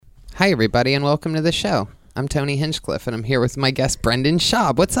Hi, everybody, and welcome to the show. I'm Tony Hinchcliffe, and I'm here with my guest, Brendan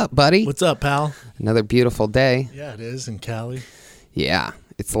Schaub. What's up, buddy? What's up, pal? Another beautiful day. Yeah, it is in Cali. Yeah,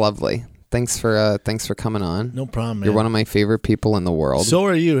 it's lovely. Thanks for coming on. No problem, man. You're one of my favorite people in the world. So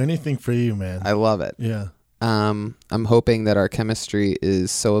are you. Anything for you, man. I love it. Yeah. I'm hoping that our chemistry is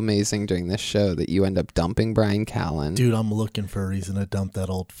so amazing during this show that you end up dumping Brian Callen. Dude, I'm looking for a reason to dump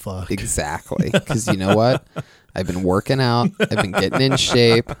that old fuck. Exactly. Because you know what? I've been working out. I've been getting in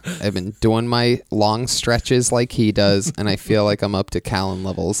shape. I've been doing my long stretches like he does, and I feel like I'm up to Callen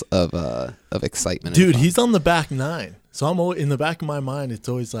levels of excitement. Dude, he's on the back nine. So I'm in the back of my mind, it's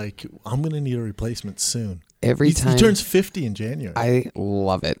always like, I'm going to need a replacement soon. Every time he turns 50 in January. I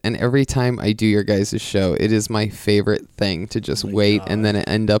love it. And every time I do your guys' show, it is my favorite thing to just wait and then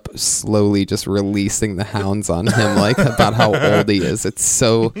end up slowly just releasing the hounds on him like about how old he is. It's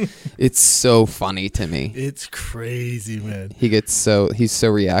so funny to me. It's crazy, man. He's so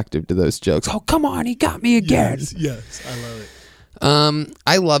reactive to those jokes. Oh, come on, he got me again. Yes, I love it.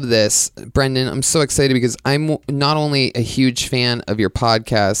 I love this, Brendan. I'm so excited because I'm not only a huge fan of your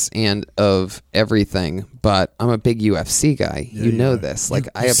podcast and of everything, but I'm a big UFC guy. Yeah, you know this. Like,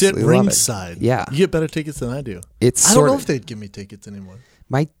 I absolutely love it. Ringside. Yeah. You get better tickets than I do. I don't know if they'd give me tickets anymore.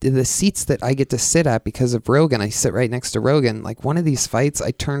 The seats that I get to sit at because of Rogan, I sit right next to Rogan. Like, one of these fights,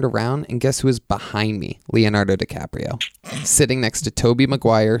 I turned around and guess who was behind me? Leonardo DiCaprio, sitting next to Tobey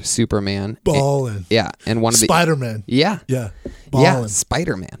Maguire, Superman, Ballin'. And one of the Spider-Man. Yeah, Ballin'.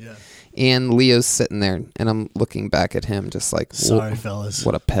 Spider-Man. Yeah. And Leo's sitting there, and I'm looking back at him, just like, sorry, fellas,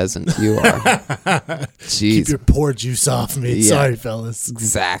 what a peasant you are. Jeez, keep your poor juice off me. Yeah. Sorry, fellas.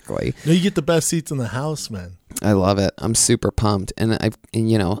 Exactly. No, you get the best seats in the house, man. I love it. I'm super pumped. And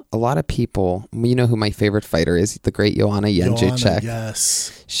a lot of people, you know who my favorite fighter is, the great Joanna Jędrzejczyk.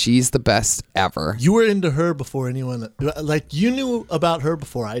 Yes. She's the best ever. You were into her before anyone, like, you knew about her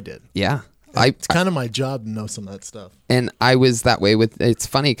before I did. Yeah. It's kind of my job to know some of that stuff. And I was that way it's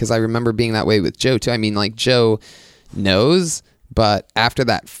funny because I remember being that way with Joe too. I mean, like, Joe knows, but after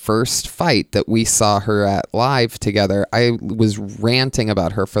that first fight that we saw her at live together, I was ranting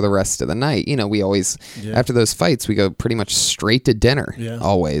about her for the rest of the night. You know, we always, after those fights, we go pretty much straight to dinner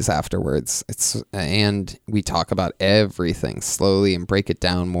always afterwards. And we talk about everything slowly and break it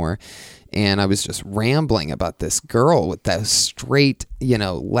down more. And I was just rambling about this girl with that straight,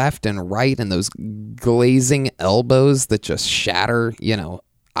 left and right and those glazing elbows that just shatter,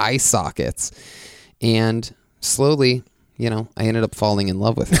 eye sockets. And slowly, I ended up falling in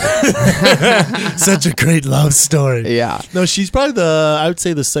love with her. Such a great love story. Yeah. No, she's probably I would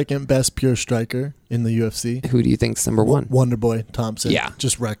say the second best pure striker in the UFC. Who do you think's number one? Wonderboy Thompson. Yeah.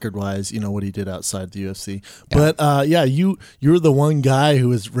 Just record-wise, what he did outside the UFC. Yeah. But you're the one guy who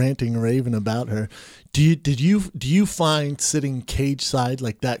was ranting and raving about her. Do you find sitting cage side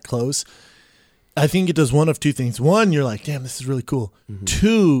like that close? I think it does one of two things. One, you're like, damn, this is really cool. Mm-hmm.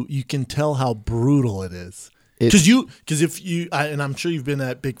 Two, you can tell how brutal it is. Because if you, and I'm sure you've been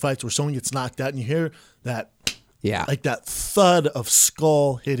at big fights where someone gets knocked out and you hear that, like that thud of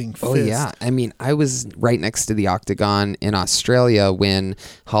skull hitting fist. Oh yeah, I mean, I was right next to the octagon in Australia when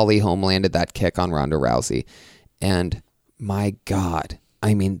Holly Holm landed that kick on Ronda Rousey, and my God,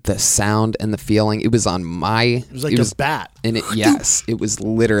 I mean, the sound and the feeling, it was on it was like a bat. And it was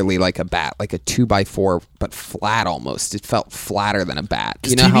literally like a bat, like a 2x4, but flat almost. It felt flatter than a bat.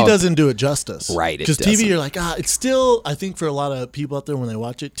 Because TV doesn't do it justice. Right, because TV, you're like, it's still, I think for a lot of people out there when they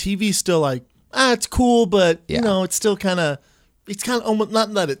watch it, TV's still like, it's cool, but, it's still it's almost,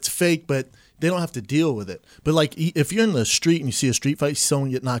 not that it's fake, but they don't have to deal with it. But like, if you're in the street and you see a street fight, someone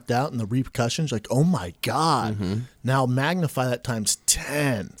get knocked out and the repercussions, like, oh my God. Mm-hmm. Now magnify that times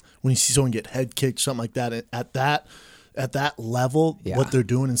 10 when you see someone get head kicked, something like that. At that level, what they're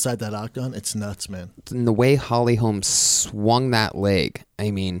doing inside that octagon, it's nuts, man. And the way Holly Holm swung that leg,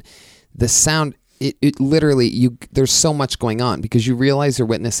 I mean, the sound, it literally, there's so much going on because you realize you're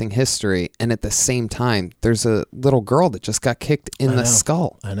witnessing history, and at the same time, there's a little girl that just got kicked in the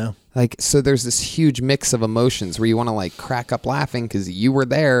skull. I know. Like, so there's this huge mix of emotions where you want to like crack up laughing because you were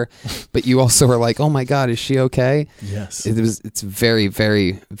there, but you also are like, oh my God, is she okay? Yes. It's very,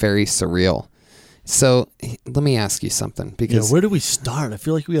 very, very surreal. So let me ask you something, because where do we start? I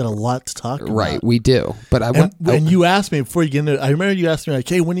feel like we got a lot to talk about. Right, we do. But and you asked me before you get into it. I remember you asked me like,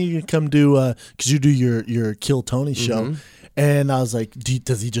 "Hey, when are you gonna come do?" Because you do your Kill Tony show, mm-hmm. And I was like,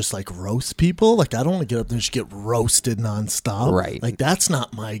 "Does he just like roast people? Like, I don't want to get up there and just get roasted nonstop. Right? Like, that's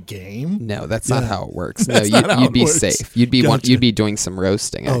not my game. No, that's not how it works. No, you'd be safe. You'd be doing some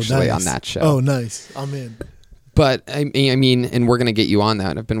roasting actually on that show. Oh, nice. I'm in. But I mean, and we're gonna get you on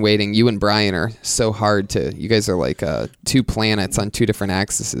that. I've been waiting. You and Brian are so hard to. You guys are like two planets on two different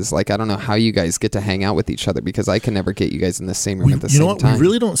axes. Like I don't know how you guys get to hang out with each other because I can never get you guys in the same room at the same time. You know what? We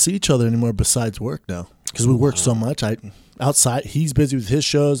really don't see each other anymore besides work now because we work so much. Outside, he's busy with his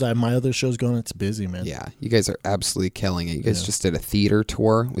shows. I have my other shows going. It's busy, man. Yeah, you guys are absolutely killing it. You guys just did a theater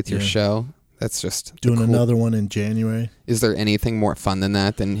tour with your show. That's just doing another one in January. Is there anything more fun than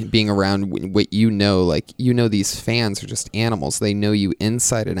that, than being around what you know? Like, you know, these fans are just animals. They know you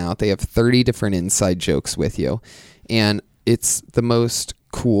inside and out. They have 30 different inside jokes with you. And it's the most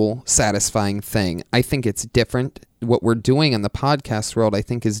cool, satisfying thing. I think it's different. What we're doing in the podcast world, I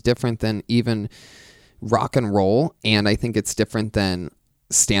think, is different than even rock and roll. And I think it's different than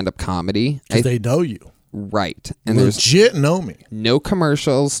stand-up comedy. Because they know you. Right. And legit know me. No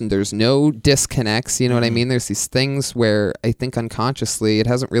commercials and there's no disconnects. You know what I mean? There's these things where I think unconsciously it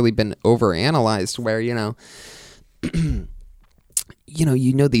hasn't really been overanalyzed where, you know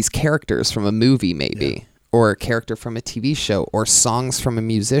these characters from a movie maybe or a character from a TV show or songs from a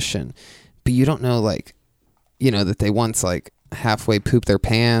musician, but you don't know that they once halfway poop their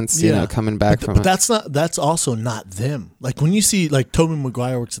pants, coming back from it. But that's also not them. Like when you see Tobey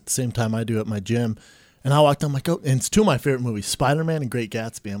Maguire works at the same time I do at my gym. And I walked, I'm like, oh, and it's two of my favorite movies, Spider-Man and Great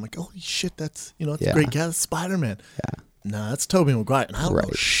Gatsby. I'm like, holy shit, that's, it's Great Gatsby, Spider-Man. Yeah. No, that's Tobey Maguire. And I don't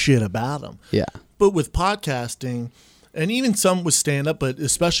know shit about him. Yeah. But with podcasting, and even some with stand-up, but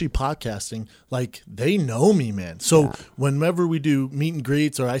especially podcasting, they know me, man. So whenever we do meet and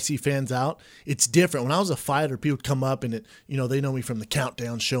greets or I see fans out, it's different. When I was a fighter, people would come up and they know me from the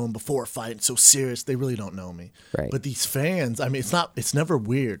Countdown show and before a fight. It's so serious. They really don't know me. Right. But these fans, I mean, it's never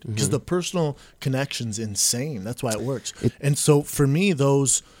weird because the personal connection's insane. That's why it works. And so for me,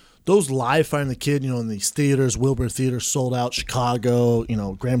 those live Fighting the Kid, in these theaters, Wilbur Theater sold out, Chicago,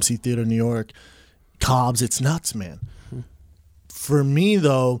 Gramercy Theater, New York, Cobb's, it's nuts, man. For me,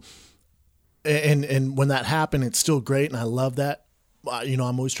 though, and when that happened, it's still great, and I love that. I'm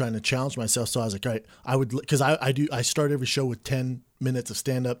always trying to challenge myself. So I was like, all right, I would, because I start every show with 10 minutes of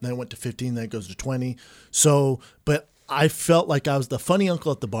stand-up, then it went to 15, then it goes to 20. So, but I felt like I was the funny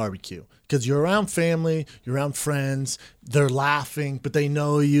uncle at the barbecue because you're around family, you're around friends, they're laughing, but they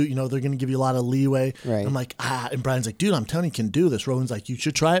know you, they're going to give you a lot of leeway. Right. I'm like, and Brian's like, dude, I'm telling you can do this. Rowan's like, you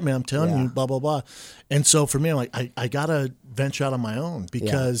should try it, man. I'm telling you, blah, blah, blah. And so for me, I'm like, I got to venture out on my own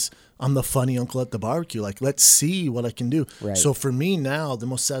because I'm the funny uncle at the barbecue. Like, let's see what I can do. Right. So for me now, the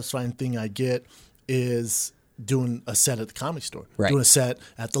most satisfying thing I get is doing a set at the Comedy Store, doing a set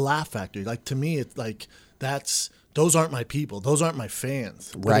at the Laugh Factory. Like, to me, it's like, those aren't my people. Those aren't my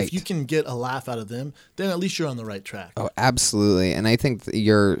fans. But if you can get a laugh out of them, then at least you're on the right track. Oh, absolutely. And I think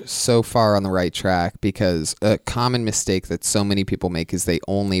you're so far on the right track because a common mistake that so many people make is they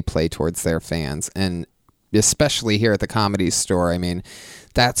only play towards their fans. And especially here at the Comedy Store, I mean,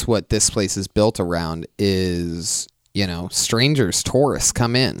 that's what this place is built around is, strangers, tourists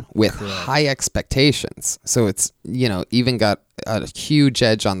come in with high expectations. So it's, even got a huge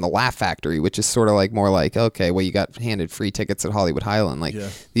edge on the Laugh Factory, which is sort of more okay, well, you got handed free tickets at Hollywood Highland.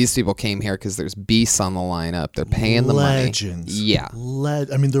 These people came here because there's beasts on the lineup. They're paying the money. Legends. Yeah.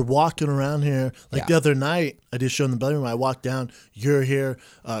 I mean, they're walking around here. The other night, I did a show in the belly room. I walked down, you're here,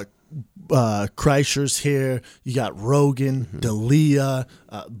 Kreischer's here. You got Rogan, D'Elia,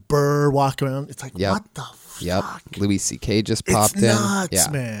 Burr walking around. It's like, what the fuck? Yep. Louis C.K. just popped in. It's nuts,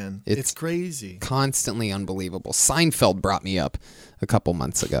 man. It's crazy. Constantly unbelievable. Seinfeld brought me up a couple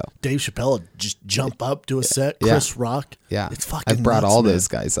months ago. Dave Chappelle would just jump up, do a set. Chris Rock. Yeah. It's fucking I've brought nuts, all man. those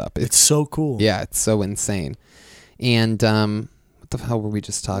guys up. It's so cool. Yeah, it's so insane. And what the hell were we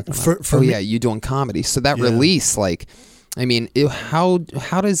just talking about? For me, you doing comedy. So that release, how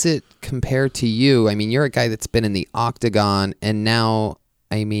does it compare to you? I mean, you're a guy that's been in the octagon and now,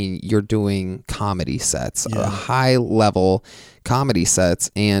 you're doing comedy sets, high level comedy sets.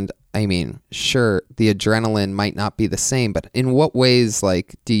 And sure, the adrenaline might not be the same, but in what ways,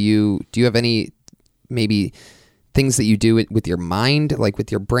 do you have any maybe things that you do with your mind,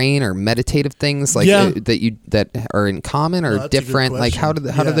 with your brain or meditative things that are in common or different? How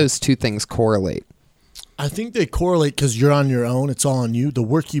do those two things correlate? I think they correlate because you're on your own. It's all on you. The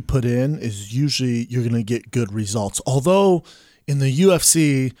work you put in is usually you're going to get good results. Although in the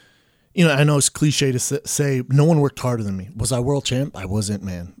UFC, I know it's cliche to say no one worked harder than me. Was I world champ? I wasn't,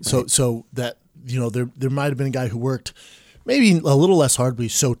 man. Right. So that, there might have been a guy who worked maybe a little less hard, but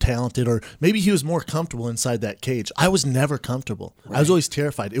he's so talented, or maybe he was more comfortable inside that cage. I was never comfortable. Right. I was always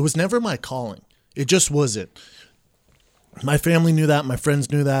terrified. It was never my calling. It just wasn't. My family knew that. My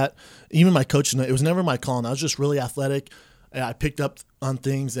friends knew that. Even my coach knew that. It was never my calling. I was just really athletic. I picked up on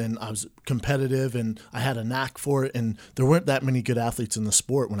things, and I was competitive, and I had a knack for it, and there weren't that many good athletes in the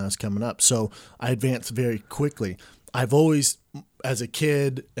sport when I was coming up, so I advanced very quickly. I've always, as a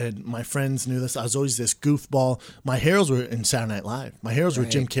kid, and my friends knew this, I was always this goofball. My heroes were in Saturday Night Live. My heroes were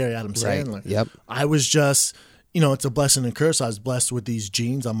Jim Carrey, Adam Sandler. Yep. I was just, it's a blessing and curse. I was blessed with these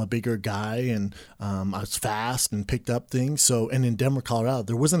genes. I'm a bigger guy, and I was fast and picked up things. So, and in Denver, Colorado,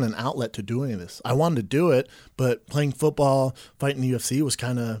 there wasn't an outlet to do any of this. I wanted to do it, but playing football, fighting the UFC was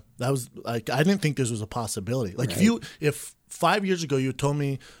that was like, I didn't think this was a possibility. Like if 5 years ago you had told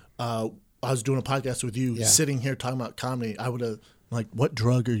me, I was doing a podcast with you, sitting here talking about comedy, I would have, like, what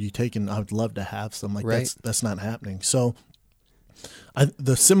drug are you taking? I would love to have some. Like, that's not happening. So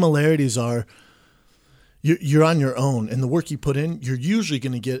the similarities are you're on your own, and the work you put in, you're usually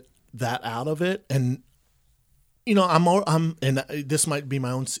going to get that out of it. And, and this might be my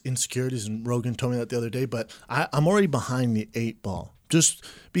own insecurities, and Rogan told me that the other day, but I'm already behind the 8 ball just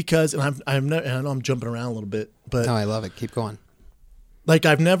because, and I know I'm jumping around a little bit, but. No, I love it. Keep going. Like,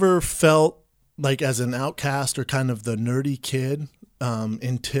 I've never felt like as an outcast or kind of the nerdy kid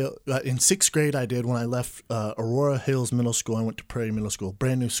until in 6th grade I did when I left Aurora Hills Middle School. I went to Prairie Middle School,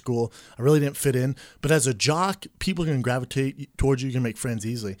 brand new school. I really didn't fit in. But as a jock, people can gravitate towards you. You can make friends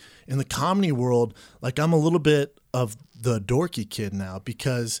easily. In the comedy world, like, I'm a little bit of the dorky kid now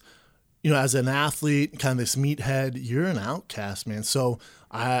because, as an athlete, kind of this meathead, you're an outcast, man. So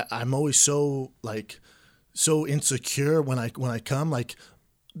I'm always so insecure when I come, like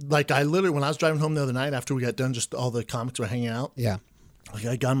I literally, when I was driving home the other night after we got done, just all the comics were hanging out. Yeah. Like,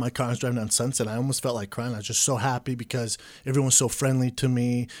 I got in my car, I was driving down Sunset. I almost felt like crying. I was just so happy because everyone was so friendly to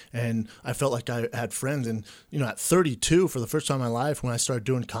me, and I felt like I had friends. And, at 32, for the first time in my life, when I started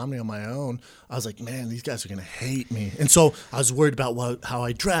doing comedy on my own, I was like, man, these guys are going to hate me. And so I was worried about how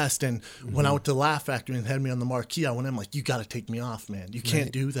I dressed. And when I went to Laugh Factory and had me on the marquee, I went in like, you got to take me off, man. You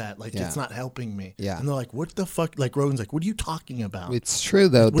can't do that. Like, it's not helping me. Yeah. And they're like, what the fuck? Like, Rogan's like, what are you talking about? It's true,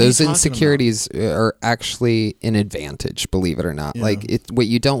 though. Those insecurities are actually an advantage, believe it or not. Yeah. Like, what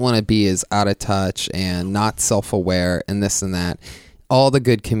you don't want to be is out of touch and not self-aware and this and that. All the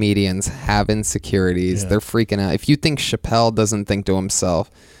good comedians have insecurities. They're freaking out. If you think Chappelle doesn't think to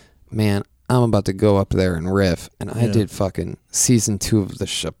himself, man, I'm about to go up there and riff, and I did fucking season 2 of the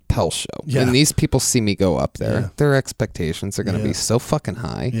Chappelle show. Yeah. And these people see me go up there, their expectations are going to be so fucking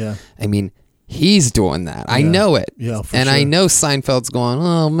high. Yeah. I mean, he's doing that. I know it. Yeah, and sure. I know Seinfeld's going,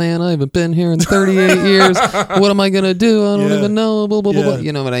 oh, man, I haven't been here in 38 years. What am I going to do? I don't even know. Blah, blah, blah, blah.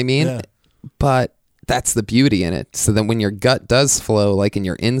 You know what I mean? Yeah. But that's the beauty in it. So then when your gut does flow, like, and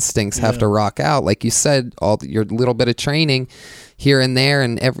your instincts have to rock out, like you said, all your little bit of training here and there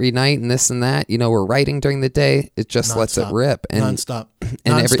and every night and this and that, we're writing during the day. It just lets it rip. And nonstop.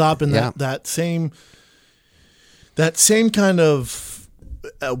 And that same kind of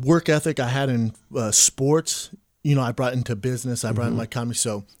work ethic I had in sports, I brought into business. I brought in my comedy.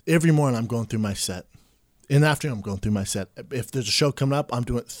 So every morning I'm going through my set. In the afternoon, I'm going through my set. If there's a show coming up, I'm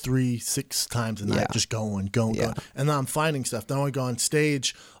doing it 3-6 times a night, just going. And then I'm finding stuff. Then when I go on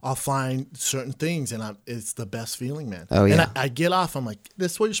stage, I'll find certain things, and it's the best feeling, man. Oh, yeah. And I get off. I'm like,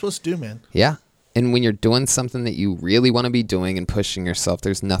 this is what you're supposed to do, man. Yeah. And when you're doing something that you really want to be doing and pushing yourself,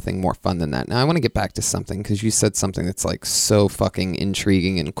 there's nothing more fun than that. Now, I want to get back to something because you said something that's like so fucking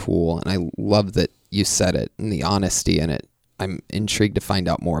intriguing and cool. And I love that you said it and the honesty in it. I'm intrigued to find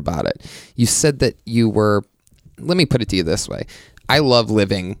out more about it. You said that you were, let me put it to you this way. I love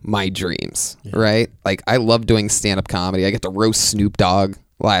living my dreams, right? Like, I love doing stand-up comedy. I got to roast Snoop Dogg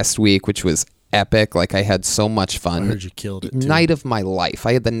last week, which was epic. Like, I had so much fun. I heard you killed it too. Night of my life.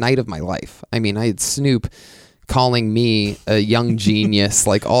 I had the night of my life. I mean, I had Snoop calling me a young genius,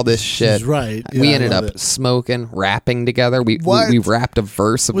 like all this shit. He's right. Yeah, we ended up smoking, rapping together. We rapped a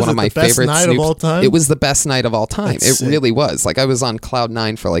verse of one of my favorite night Snoop's. Of all time? It was the best night of all time. That's sick. Really was. Like, I was on cloud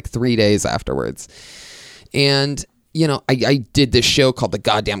 9 for like 3 days afterwards. And I did this show called the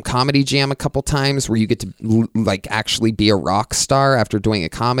Goddamn Comedy Jam a couple times where you get to like actually be a rock star after doing a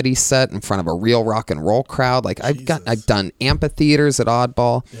comedy set in front of a real rock and roll crowd. Like, I've done amphitheaters at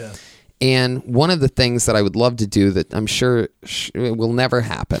Oddball. Yeah. And one of the things that I would love to do that I'm sure it will never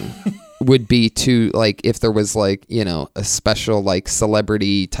happen would be to, like, if there was like, a special like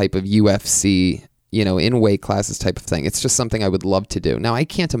celebrity type of UFC, in weight classes type of thing. It's just something I would love to do. Now, I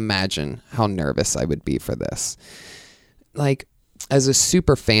can't imagine how nervous I would be for this. Like, as a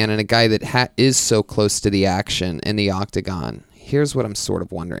super fan and a guy that is so close to the action and the octagon, here's what I'm sort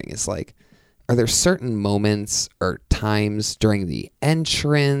of wondering is, like, are there certain moments or times during the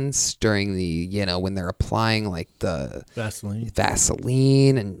entrance, during the, when they're applying like the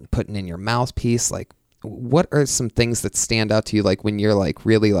Vaseline and putting in your mouthpiece, like, what are some things that stand out to you, like when you're like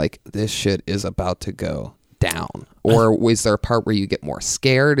really like this shit is about to go down? Or is there a part where you get more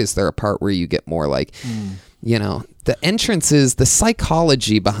scared? Is there a part where you get more like, you know, the entrances, the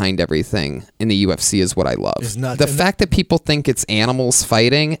psychology behind everything in the UFC is what I love. The fact that people think it's animals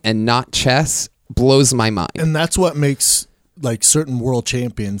fighting and not chess blows my mind. And that's what makes like certain world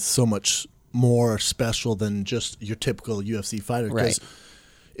champions so much more special than just your typical UFC fighter. Because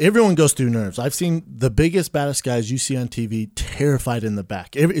everyone goes through nerves. I've seen the biggest, baddest guys you see on TV terrified in the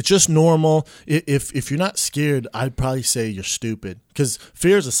back. It's just normal. If you're not scared, I'd probably say you're stupid, because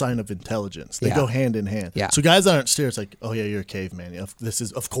fear is a sign of intelligence. They go hand in hand. Yeah. So guys that aren't scared, it's like, oh yeah, you're a caveman.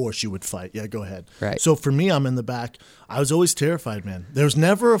 Of course you would fight. Yeah, go ahead. Right. So for me, I'm in the back. I was always terrified, man. There was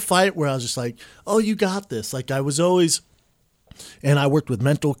never a fight where I was just like, oh, you got this. Like I was always. And I worked with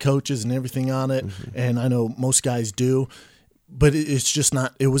mental coaches and everything on it, and I know most guys do, but it's just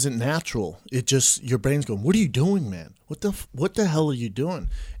not. It wasn't natural. It just, your brain's going, "What are you doing, man? What the hell are you doing?"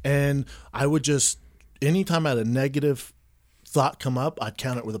 And I would just, anytime I had a negative thought come up, I'd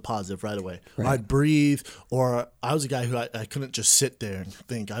counter it with a positive right away. Right. I'd breathe, or I was a guy who I couldn't just sit there and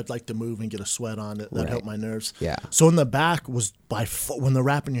think. I'd like to move and get a sweat on it. That helped my nerves. Yeah. So in the back was when they're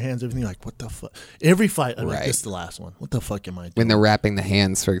wrapping your hands, everything, like, what the fuck? Every fight, I'm like, this is the last one. What the fuck am I doing? When they're wrapping the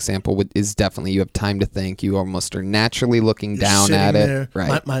hands, for example, is definitely, you have time to think. You almost are naturally looking down at it. There.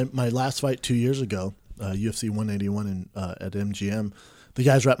 Right. My last fight 2 years ago, UFC 181 at MGM, the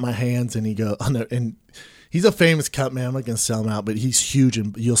guys wrapped my hands, and he go on there, and he's a famous cut man. I'm not going to sell him out, but he's huge,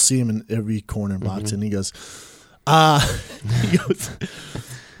 and you'll see him in every corner box. And he goes,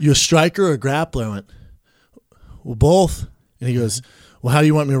 you a striker or a grappler? I went, well, both. And he goes, well, how do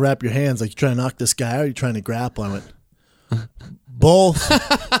you want me to wrap your hands? Like, you trying to knock this guy out, or you trying to grapple? I went, both.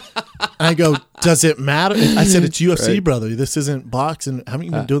 And I go, does it matter? I said, it's UFC, brother. This isn't boxing. Haven't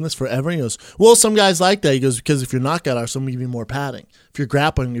you been doing this forever? And he goes, well, some guys like that. He goes, because if you're knockout artist, I'm going to give you more padding. If you're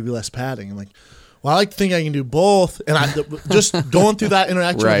grappling, I'm going to give you less padding. I'm like, well, I like to think I can do both. And I just going through that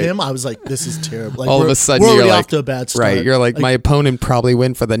interaction with him, I was like, this is terrible. Like, all of a sudden, we're you're already like, off to a bad start. Right. You're like, my opponent probably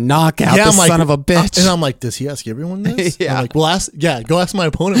went for the knockout, the son of a bitch. And I'm like, does he ask everyone this? Yeah. I'm like, well, go ask my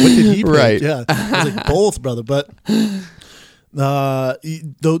opponent. What did he pick? Right. Yeah. I was like, both, brother. But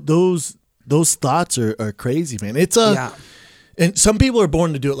those thoughts are crazy, man. It's and some people are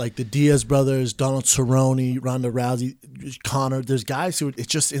born to do it, like the Diaz brothers, Donald Cerrone, Ronda Rousey, Conor. There's guys who it's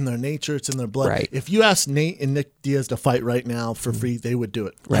just in their nature, it's in their blood. Right. If you ask Nate and Nick Diaz to fight right now for free, they would do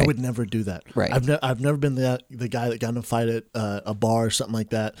it. Right. I would never do that. Right. I've never been the guy that got in a fight at a bar or something like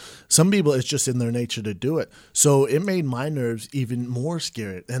that. Some people, it's just in their nature to do it. So it made my nerves even more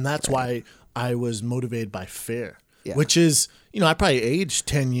scary, and that's why I was motivated by fear. Yeah. Which is, I probably aged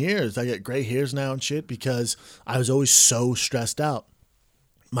 10 years. I got gray hairs now and shit because I was always so stressed out.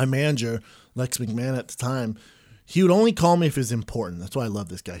 My manager, Lex McMahon at the time, he would only call me if it was important. That's why I love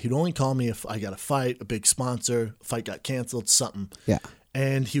this guy. He'd only call me if I got a fight, a big sponsor, a fight got canceled, something. Yeah.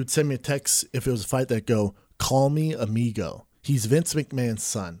 And he would send me a text if it was a fight that go, call me amigo. He's Vince McMahon's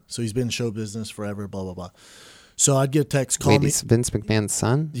son. So he's been in show business forever, blah, blah, blah. So I'd get a text, call me. He's Vince McMahon's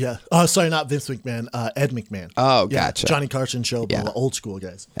son? Yeah. Oh, sorry, not Vince McMahon. Ed McMahon. Oh, yeah, gotcha. Johnny Carson show, blah, blah, old school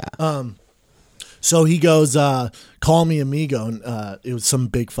guys. Yeah. So he goes, call me amigo. And it was some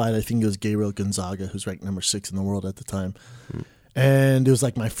big fight. I think it was Gabriel Gonzaga, who's ranked number 6 in the world at the time. Mm-hmm. And it was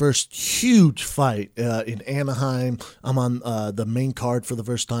like my first huge fight in Anaheim. I'm on the main card for the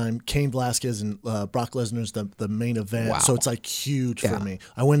first time. Cain Velasquez and Brock Lesnar's the main event. Wow. So it's like huge for me.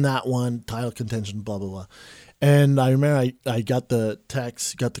 I win that one, title contention, blah, blah, blah. And I remember I got the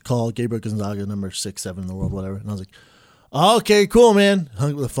text, got the call, Gabriel Gonzaga, number 6, 7 in the world, whatever. And I was like, oh, okay, cool, man.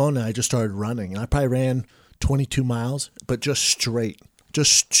 Hung up the phone, and I just started running. And I probably ran 22 miles, but just straight.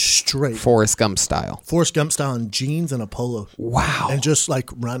 Just straight. Forrest Gump style. Forrest Gump style in jeans and a polo. Wow. And just like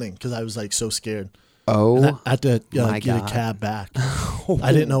running because I was like so scared. Oh, and I had to get God. a cab back.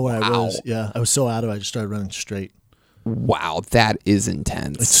 I didn't know where I was. Yeah, I was so out of it. I just started running straight. Wow, that is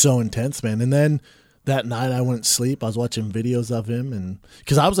intense. It's so intense, man. And then that night I wouldn't sleep. I was watching videos of him, and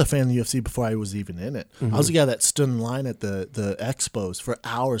because I was a fan of the UFC before I was even in it. Mm-hmm. I was the guy that stood in line at the expos for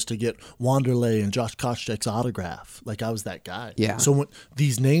hours to get Wanderlei and Josh Koscheck's autograph. Like, I was that guy. Yeah. So when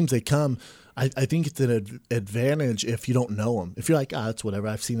these names, they come, I think it's an advantage if you don't know him. If you're like, that's whatever.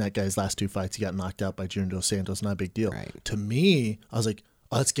 I've seen that guy's last 2 fights. He got knocked out by Junior Dos Santos. Not a big deal. Right. To me, I was like,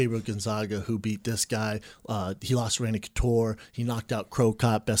 oh, that's Gabriel Gonzaga who beat this guy. He lost to Randy Couture. He knocked out Crow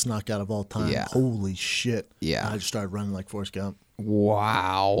Cop, best knockout of all time. Yeah. Holy shit. Yeah. And I just started running like Forrest Gump.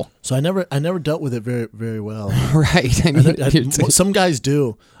 Wow. So I never dealt with it very, very well. Right. I mean, Some guys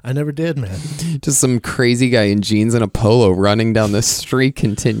do. I never did, man. Just some crazy guy in jeans and a polo running down the street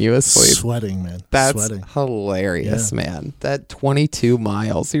continuously. Sweating, man. That's Sweating. hilarious, man. That 22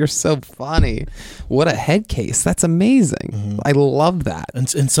 miles. You're so funny. What a head case. That's amazing. I love that. And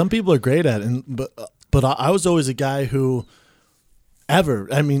some people are great at it. But I was always a guy who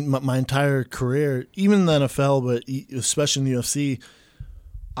my entire career, even in the NFL, but especially in the UFC,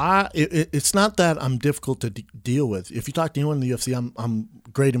 it's not that I'm difficult to deal with. If you talk to anyone in the UFC, I'm a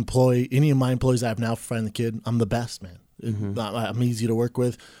great employee. Any of my employees I have now for Fighting the Kid, I'm the best, man. I'm easy to work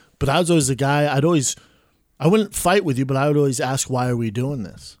with. But I was always the guy, I wouldn't fight with you, but I would always ask, why are we doing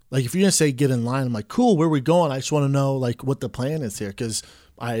this? Like, if you're going to say get in line, I'm like, cool, where are we going? I just want to know, like, what the plan is here, because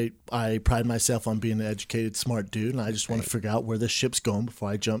I pride myself on being an educated, smart dude, and I just want to figure out where this ship's going before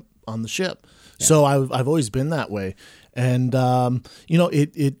I jump on the ship. Yeah. So I've always been that way. And,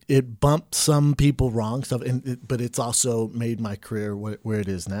 it bumped some people wrong stuff, but it's also made my career where it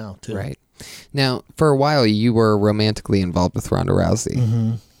is now, too. Right. Now, for a while, you were romantically involved with Ronda Rousey.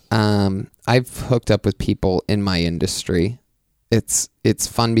 Mm-hmm. I've hooked up with people in my industry. It's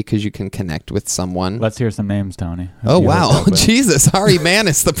fun because you can connect with someone. Let's hear some names, Tony. Oh, wow. Jesus. Ari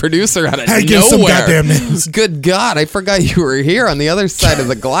Manis, the producer out of hey, nowhere. give some goddamn names. Good God. I forgot you were here on the other side of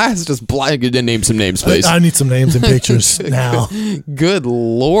the glass. Just name some names, please. I need some names and pictures now. Good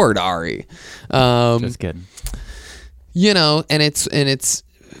Lord, Ari. Just kidding. And it's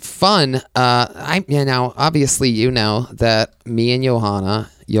fun. Obviously, you know that me and Joanna.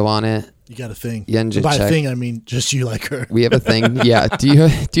 You got a thing. Jędrzejczyk. By a thing, I mean just you like her. We have a thing. Yeah. Do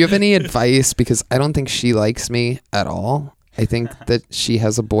you have any advice? Because I don't think she likes me at all. I think that she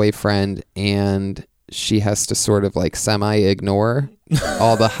has a boyfriend and she has to sort of like semi-ignore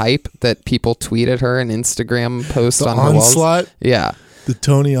all the hype that people tweet at her and Instagram post on her walls. Onslaught? Yeah. The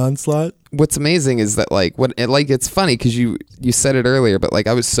Tony onslaught? What's amazing is that it's funny because you said it earlier, but like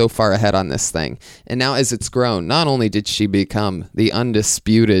I was so far ahead on this thing, and now as it's grown, not only did she become the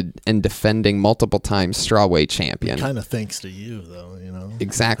undisputed and defending multiple times strawweight champion, kind of thanks to you though,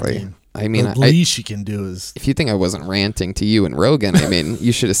 exactly. I mean, the least she can do is, if you think I wasn't ranting to you and Rogan, I mean,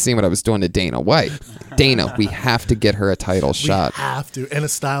 you should have seen what I was doing to Dana White. Dana, we have to get her a title shot. We have to, and a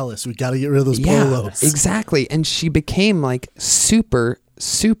stylist. We got to get rid of those polos. Exactly, and she became like super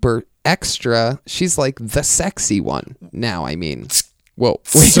extra. She's like the sexy one now. I mean, whoa,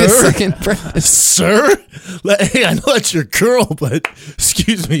 wait a second, sir. Hey, I know that's your girl, but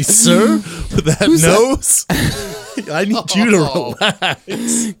excuse me, sir, with that nose. I need you to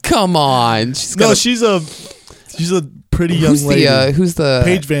relax. Come on, she's a pretty young lady. Who's the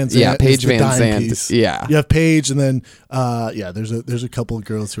Paige Van Zandt? Yeah, Paige Van Zandt. Yeah, you have Paige, and then there's a couple of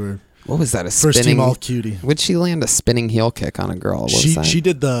girls who are. What was that? First team all cutie. Would she land a spinning heel kick on a girl? She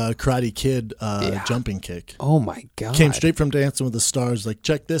did the Karate Kid jumping kick. Oh my God! Came straight from Dancing with the Stars. Like,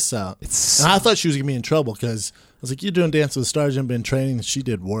 check this out. And I thought she was gonna be in trouble because I was like, "You're doing Dancing with the Stars. You've been training." And she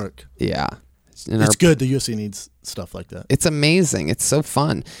did work. Yeah, it's good. The UFC needs stuff like that. It's amazing. It's so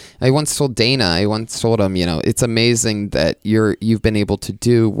fun. I once told Dana. Him, it's amazing that you've been able to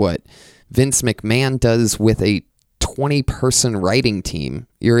do what Vince McMahon does with a 20-person writing team.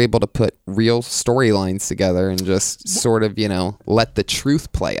 You're able to put real storylines together and just sort of, let the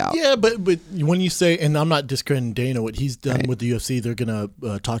truth play out. Yeah, but when you say, and I'm not discrediting Dana, what he's done with the UFC, they're going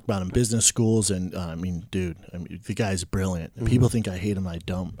to talk about in business schools. And the guy's brilliant. Mm-hmm. People think I hate him. I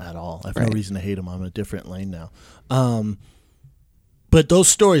don't at all. I have no reason to hate him. I'm in a different lane now. But those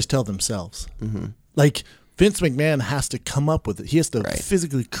stories tell themselves. Mm-hmm. Like, Vince McMahon has to come up with it. He has to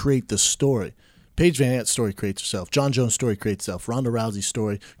physically create the story. Paige Van Zandt's story creates itself. John Jones' story creates itself. Ronda Rousey's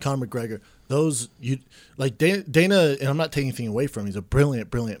story. Conor McGregor. Dana, and I'm not taking anything away from him. He's a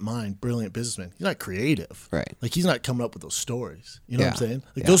brilliant mind, brilliant businessman. He's not creative. Right. Like, he's not coming up with those stories. You know what I'm saying?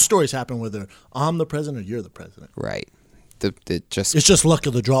 Like, those stories happen whether I'm the president or you're the president. Right. It's just luck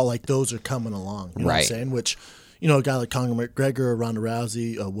of the draw. Like, those are coming along. You know what I'm saying? Which, a guy like Conor McGregor or Ronda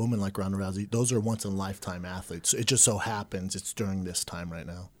Rousey, a woman like Ronda Rousey, those are once-in-a-lifetime athletes. It just so happens it's during this time right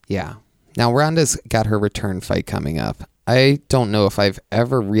now. Yeah. Now, Ronda's got her return fight coming up. I don't know if I've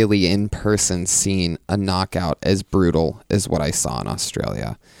ever really in person seen a knockout as brutal as what I saw in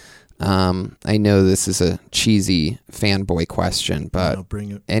Australia. I know this is a cheesy fanboy question, but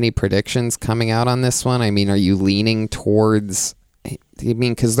any predictions coming out on this one? I mean, are you leaning towards...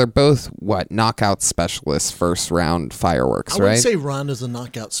 because they're both, knockout specialists, first round fireworks, right? I would say Ronda's a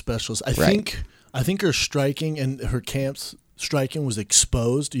knockout specialist. I think her striking and her camp's striking was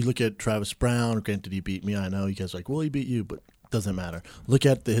exposed. You look at Travis Brown. Granted, he beat me. I know you guys are like, well, he beat you, but it doesn't matter. Look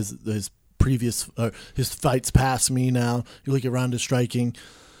at his his fights past me now. You look at Ronda's striking.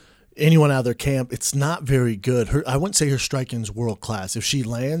 Anyone out of their camp, it's not very good. I wouldn't say her striking's world class. If she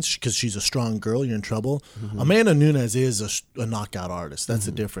lands, because she's a strong girl, you're in trouble. Mm-hmm. Amanda Nunes is a knockout artist. That's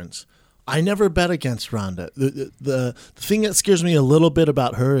the difference. I never bet against Ronda. The thing that scares me a little bit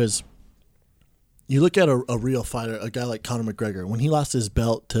about her is you look at a real fighter, a guy like Conor McGregor. When he lost his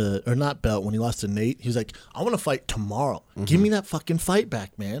when he lost to Nate, he was like, I want to fight tomorrow. Mm-hmm. Give me that fucking fight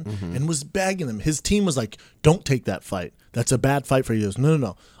back, man. Mm-hmm. And was begging him. His team was like, don't take that fight. That's a bad fight for you. He goes,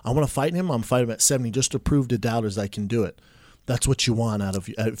 no. I want to fight him. I'm fighting him at 70 just to prove to doubters I can do it. That's what you want out of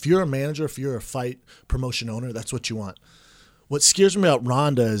you. If you're a manager, if you're a fight promotion owner, that's what you want. What scares me about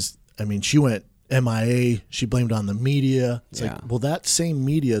Ronda is, she went MIA. She blamed on the media. It's like, well, that same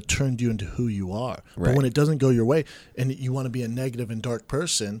media turned you into who you are. Right. But when it doesn't go your way and you want to be a negative and dark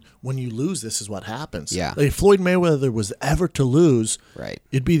person, when you lose, this is what happens. Yeah. Like if Floyd Mayweather was ever to lose, right,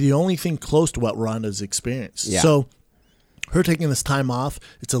 it'd be the only thing close to what Ronda's experienced. Yeah. So her taking this time off,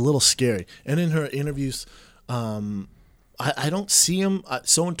 it's a little scary. And in her interviews, I don't see him.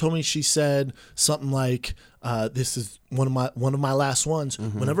 Someone told me she said something like, "This is one of my last ones."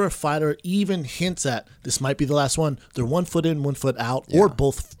 Mm-hmm. Whenever a fighter even hints at this might be the last one, they're 1 foot in, 1 foot out, or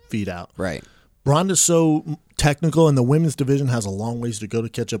both feet out. Right. Ronda's so technical, and the women's division has a long ways to go to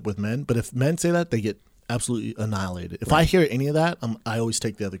catch up with men. But if men say that, they get absolutely annihilated. If I hear any of that, I always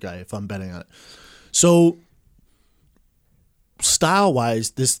take the other guy if I'm betting on it. So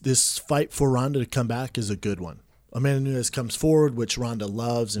style-wise, this fight for Ronda to come back is a good one. Amanda Nunes comes forward, which Ronda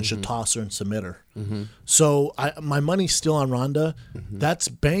loves, and should toss her and submit her. Mm-hmm. So my money's still on Ronda. Mm-hmm. That's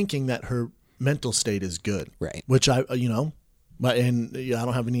banking that her mental state is good. Right. Which I don't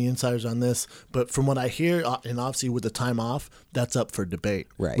have any insiders on this, but from what I hear, and obviously with the time off, that's up for debate.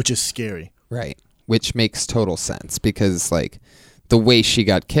 Right. Which is scary. Right. Which makes total sense because, like, the way she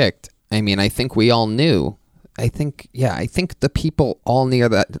got kicked, I think we all knew. I think the people all near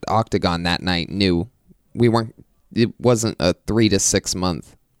that octagon that night knew it wasn't a 3 to 6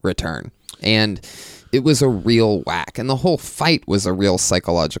 month return. And it was a real whack. And the whole fight was a real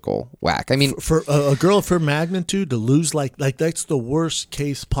psychological whack. For a girl of her magnitude to lose like that's the worst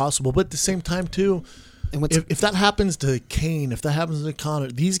case possible. But at the same time, too, if that happens to Kane, if that happens to Conor,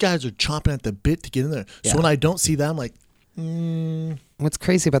 these guys are chomping at the bit to get in there. So when I don't see them, like... What's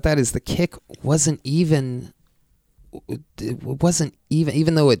crazy about that is the kick wasn't even... It wasn't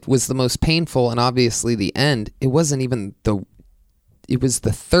even though it was the most painful and obviously the end, it wasn't even it was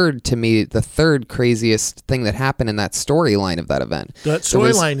the third craziest thing that happened in that storyline of that event. That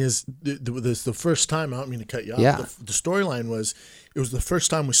storyline is the first time, I don't mean to cut you off. Yeah. The storyline was, it was the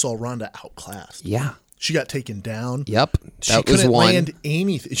first time we saw Ronda outclassed. Yeah. She got taken down. Yep. She couldn't land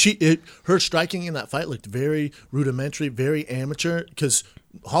anything. Her striking in that fight looked very rudimentary, very amateur, because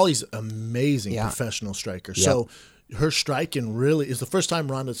Holly's amazing professional striker. Yep. So her striking really is the first time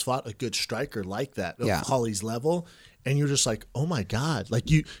Ronda's fought a good striker like that of Holly's level, and you're just like, oh my god,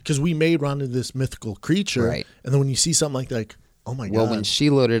 because we made Ronda this mythical creature, right? And then when you see something like, oh my god. Well, when she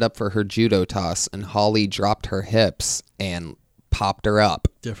loaded up for her judo toss and Holly dropped her hips and popped her up,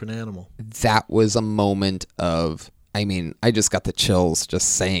 different animal. That was a moment of, I just got the chills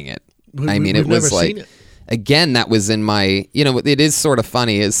just saying it. It was like. Again, that was in my, it is sort of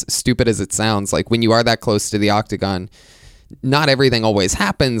funny, as stupid as it sounds. Like when you are that close to the octagon, not everything always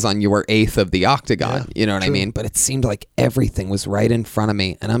happens on your eighth of the octagon. You know what I mean? But it seemed like everything was right in front of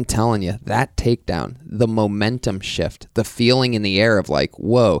me. And I'm telling you, that takedown, the momentum shift, the feeling in the air of like,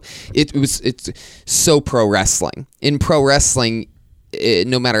 whoa, it's so pro wrestling. In pro wrestling,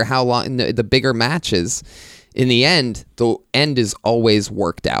 no matter how long, the bigger matches, in the end is always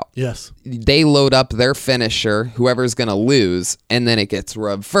worked out. Yes. They load up their finisher, whoever's going to lose, and then it gets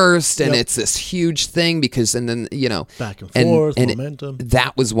reversed, and it's this huge thing because, and then, back and forth, momentum.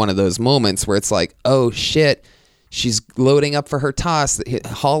 That was one of those moments where it's like, oh shit, she's loading up for her toss.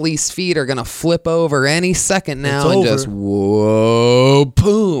 Holly's feet are going to flip over any second now, and just, whoa,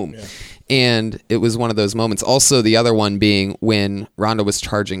 boom. Yeah. And it was one of those moments. Also, the other one being when Ronda was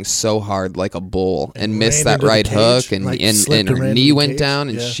charging so hard like a bull and missed that right hook, and her knee went down,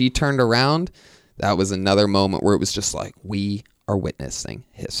 and she turned around. That was another moment where it was just like, we are witnessing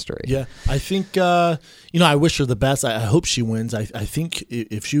history. Yeah, I think, I wish her the best. I hope she wins. I think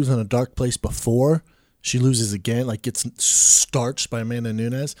if she was in a dark place before, she loses again, like gets starched by Amanda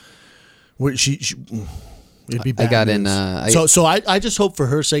Nunes, where she it'd be bad. I got news. So I just hope for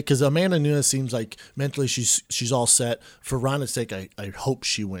her sake, because Amanda Nunes seems like mentally she's all set. For Ronda's sake, I hope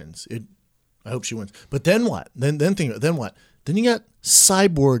she wins. I hope she wins. But then what? Then what? Then you got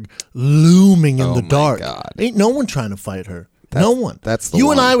Cyborg looming in the dark. God. Ain't no one trying to fight her. No one. That's the you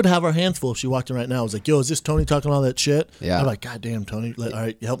one. and I would have our hands full if she walked in right now. I was like, yo, is this Tony talking all that shit? Yeah. I'm like, God damn, Tony. All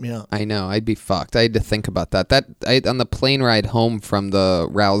right, help me out. I know. I'd be fucked. I had to think about that. On the plane ride home from the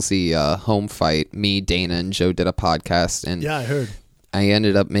Rousey home fight, me, Dana, and Joe did a podcast. And Yeah, I heard. I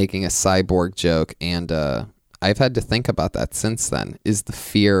ended up making a Cyborg joke. And I've had to think about that since then, is the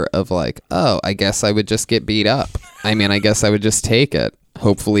fear of like, oh, I guess I would just get beat up. I mean, I guess I would just take it.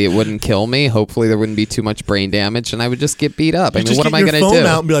 Hopefully it wouldn't kill me. Hopefully there wouldn't be too much brain damage, and I would just get beat up. I mean, what am I going to do? Just get your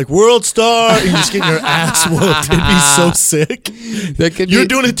phone out and be like, World Star, and just getting your ass whooped. It'd be so sick. You're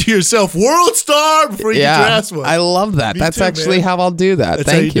doing it to yourself. World Star before you get your ass whooped. I love that. That's too, actually man. how I'll do that. That's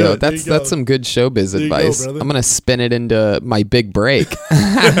Thank how you you. do it. There you go. That's some good showbiz There you go, advice. brother. I'm going to spin it into my big break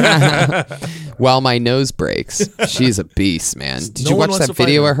while my nose breaks. She's a beast, man. Did you watch that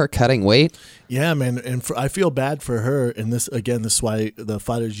video of her cutting weight? Yeah, man, and I feel bad for her. And this is why the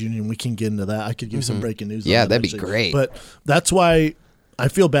Fighters Union. We can get into that. I could give you some breaking news. Yeah, on that'd that be great. But that's why I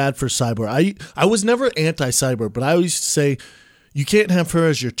feel bad for Cyborg. I was never anti-Cyborg, but I always say you can't have her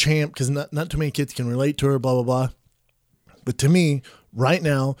as your champ because not too many kids can relate to her. Blah blah blah. But to me, right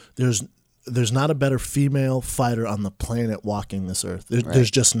now, there's not a better female fighter on the planet walking this earth.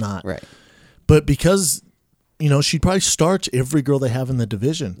 There's just not. Right. But because she'd probably starch every girl they have in the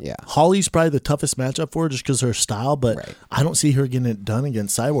division. Yeah. Holly's probably the toughest matchup for her just because of her style, but I don't see her getting it done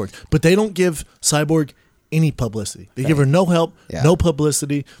against Cyborg. But they don't give Cyborg any publicity. They give her no help, no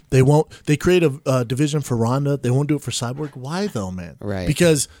publicity. They won't. They create a division for Ronda. They won't do it for Cyborg. Why though, man? Right.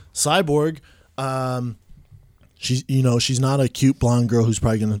 Because Cyborg, she's not a cute blonde girl who's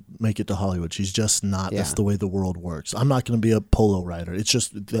probably going to make it to Hollywood. She's just not. That's the way the world works. I'm not going to be a polo rider. It's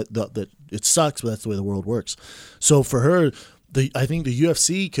just that it sucks, but that's the way the world works. So for her, I think the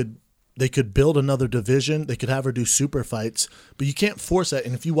UFC could build another division. They could have her do super fights, but you can't force that.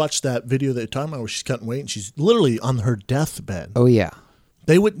 And if you watch that video that you're talking about where she's cutting weight and she's literally on her deathbed. Oh yeah.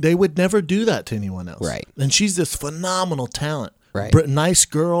 They would never do that to anyone else. Right. And she's this phenomenal talent. Right. Nice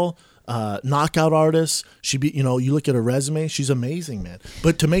girl. Knockout artist. You look at her resume, she's amazing, man.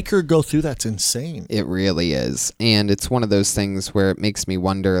 But to make her go through that's insane. It really is. And it's one of those things where it makes me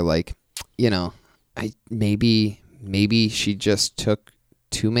wonder, like, maybe she just took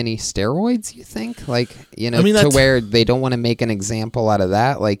too many steroids, you think? Like, to where they don't want to make an example out of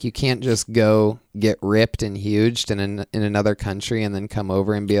that. Like, you can't just go get ripped and huged in another country and then come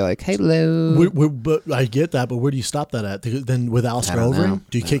over and be like, hello. But I get that, but where do you stop that at? Then with Alistair Overeem?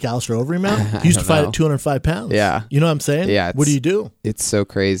 Do you kick Alistair Overeem out? He used to fight at 205 pounds. Yeah. You know what I'm saying? Yeah. What do you do? It's so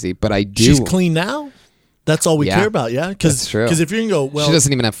crazy. But I do. She's clean now? That's all we care about, yeah? That's true. Because if you're going to go, well... She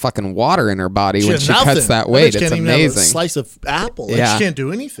doesn't even have fucking water in her body when she cuts that weight. weight. She It's can't even have amazing. a slice of apple. She can't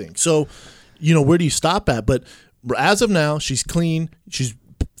do anything. So, where do you stop at? But as of now, she's clean. She's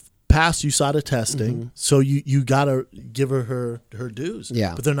past USADA testing. Mm-hmm. So you got to give her dues.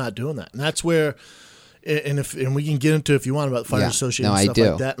 Yeah. But they're not doing that. And that's where... And we can get into, if you want, about the Fighters Association and stuff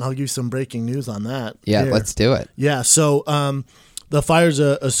like that. And I'll give you some breaking news on that. Yeah, let's do it. Yeah, so the Fighters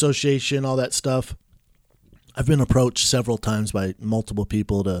Association, all that stuff... I've been approached several times by multiple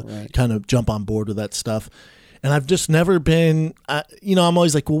people to kind of jump on board with that stuff. And I've just never been, I'm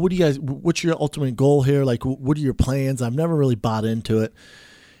always like, well, what's your ultimate goal here? Like, what are your plans? I've never really bought into it.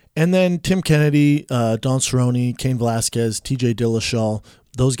 And then Tim Kennedy, Don Cerrone, Cain Velasquez, TJ Dillashaw,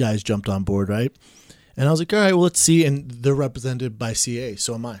 those guys jumped on board, right? And I was like, all right, well, let's see. And they're represented by CA,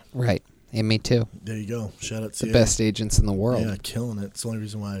 so am I. Right. And me too. There you go. Shout out to CA. The best agents in the world. Yeah, killing it. It's the only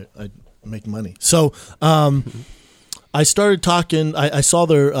reason why I make money. So I started talking. I saw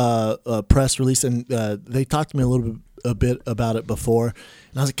their press release, and they talked to me a bit about it before.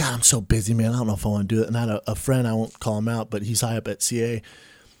 And I was like, God, I'm so busy, man. I don't know if I want to do it. And I had a friend, I won't call him out, but he's high up at CA.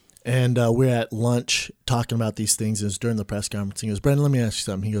 And we're at lunch talking about these things. It was during the press conference. He goes, Brendan, let me ask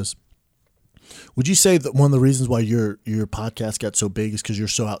you something. He goes, would you say that one of the reasons why your podcast got so big is because you're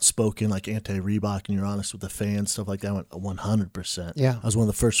so outspoken, like anti-Reebok, and you're honest with the fans, stuff like that? I went 100%. Yeah. I was one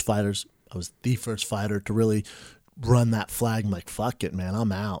of the first fighters. I was the first fighter to really run that flag. I'm like, fuck it, man.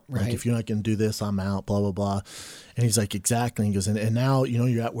 I'm out. Right. Like, if you're not going to do this, I'm out, blah, blah, blah. And he's like, exactly. And he goes, and now,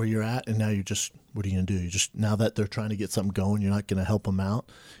 you're at where you're at, and now you're just, what are you going to do? You just, now that they're trying to get something going, you're not going to help them out.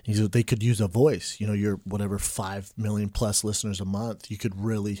 He said, they could use a voice. You're whatever 5 million plus listeners a month. You could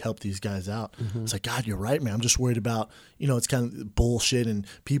really help these guys out. Mm-hmm. It's like, God, you're right, man. I'm just worried about, it's kind of bullshit, and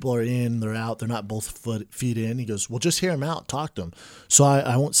people are in, they're out. They're not both feet in. He goes, well, just hear them out. Talk to them. So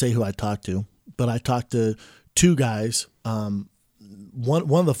I won't say who I talked to, but I talked to two guys. One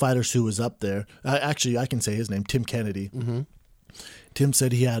of the fighters who was up there, actually I can say his name, Tim Kennedy. Mm-hmm. Tim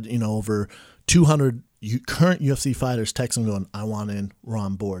said he had over 200 current UFC fighters text him going, I want in, we're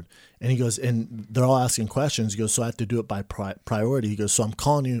on board. And he goes, and they're all asking questions. He goes, so I have to do it by priority. He goes, so I'm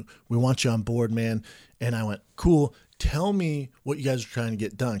calling you. We want you on board, man. And I went, cool. Tell me what you guys are trying to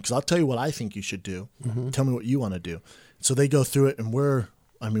get done, because I'll tell you what I think you should do. Tell me what you want to do. So they go through it, and we're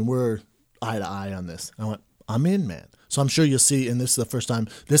eye to eye on this. I went, I'm in, man. So I'm sure you'll see, and this is the first time.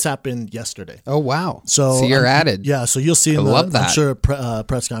 This happened yesterday. Oh, wow. So you're added. Yeah, so you'll see in love that. I'm sure,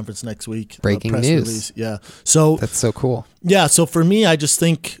 press conference next week. Breaking press news. Release. Yeah. So That's so cool. yeah, so for me, I just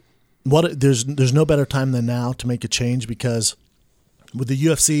think there's no better time than now to make a change, because with the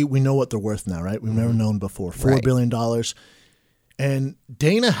UFC, we know what they're worth now, right? We've never known before. $4 billion. And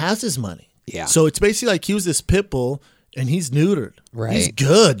Dana has his money. Yeah. So it's basically like he was this pit bull, and he's neutered. Right. He's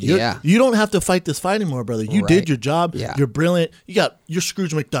good. Yeah. You don't have to fight this fight anymore, brother. You did your job. Yeah. You're brilliant. You're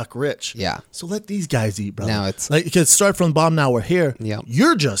Scrooge McDuck rich. Yeah. So let these guys eat, brother. Now it's like, because start from the bottom. Now we're here. Yep.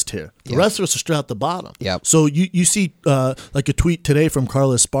 You're just here. The rest of us are straight out the bottom. Yep. So you see like a tweet today from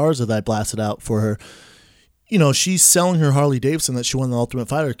Carla Esparza that I blasted out for her. You know, she's selling her Harley Davidson that she won the Ultimate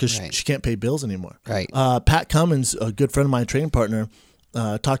Fighter because she can't pay bills anymore. Right. Pat Cummins, a good friend of mine, training partner,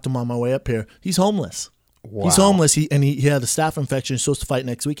 talked to him on my way up here. He's homeless. Wow. He's homeless. He had a staph infection. He's supposed to fight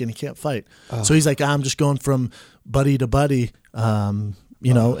next week, and he can't fight. So he's like, I'm just going from buddy to buddy,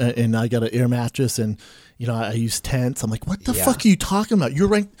 you know, and I got an air mattress, and, you know, I use tents. I'm like, what the fuck are you talking about? You're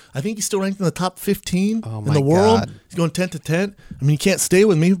ranked. I think he's still ranked in the top 15 in the world. God. He's going tent to tent. I mean, you can't stay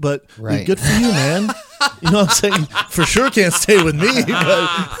with me, but dude, good for you, man. You know what I'm saying? For sure can't stay with me.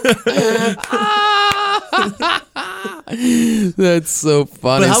 That's so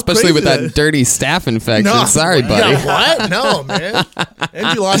funny, especially with that dirty staph infection. No, Sorry, buddy. Yeah, what? No, man.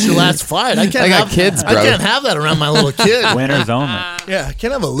 And you lost your last fight. I got kids, bro. I can't have that around my little kid. Winners only. Yeah, I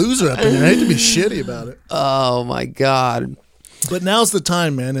can't have a loser up in there. I hate to be shitty about it. Oh my God. But now's the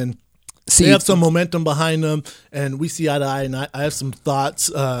time, man, and they have some momentum behind them, and we see eye to eye, and I have some thoughts,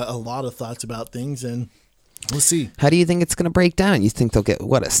 a lot of thoughts about things, and we'll see. How do you think it's going to break down? You think they'll get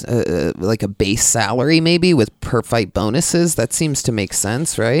like a base salary maybe with per fight bonuses? That seems to make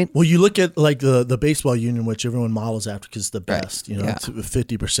sense, right? Well, you look at like the baseball union, which everyone models after because it's the best. Right. You know, Yeah. it's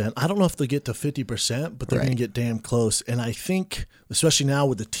 50%. I don't know if they get to 50%, but they're going to get damn close. And I think, especially now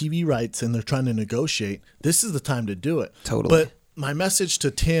with the TV rights and they're trying to negotiate, this is the time to do it. Totally. But my message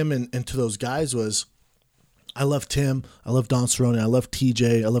to Tim and to those guys was, I love Tim. I love Don Cerrone. I love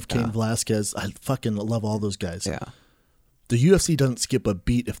TJ. I love Cain Velasquez. I fucking love all those guys. Yeah. The UFC doesn't skip a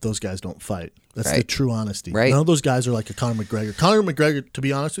beat if those guys don't fight. That's the true honesty. Right. None of those guys are like a Conor McGregor. Conor McGregor, to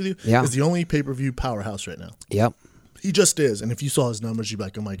be honest with you, is the only pay-per-view powerhouse right now. Yep. He just is. And if you saw his numbers, you'd be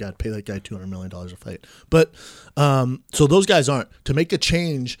like, oh my God, pay that guy $200 million a fight. But so those guys aren't. To make a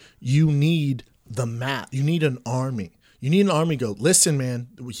change, you need the map. You need an army. You need an army to go, listen, man,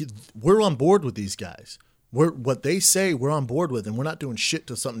 we're on board with these guys. What they say we're on board with, and we're not doing shit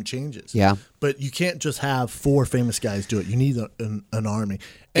till something changes. Yeah. But you can't just have 4 famous guys do it. You need an army.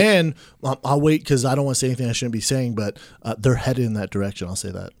 And I'll wait because I don't want to say anything I shouldn't be saying, but they're headed in that direction. I'll say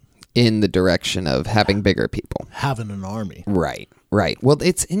that. In the direction of having bigger people. Having an army. Right. Well,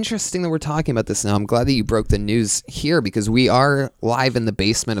 it's interesting that we're talking about this now. I'm glad that you broke the news here because we are live in the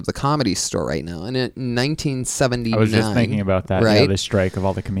basement of the Comedy Store right now. And in 1979, I was just thinking about that. Right? Yeah, the strike of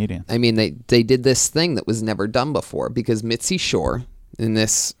all the comedians. I mean, they did this thing that was never done before because Mitzi Shore, and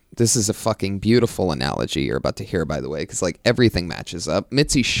this is a fucking beautiful analogy you're about to hear, by the way, because like everything matches up.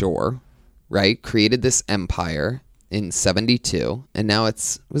 Mitzi Shore, right, created this empire in 72, and now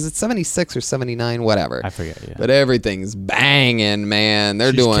was it 76 or 79, whatever, I forget. Yeah, but everything's banging, man.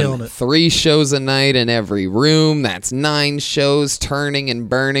 They're She's killing doing it. 3 shows a night in every room. That's 9 shows, turning and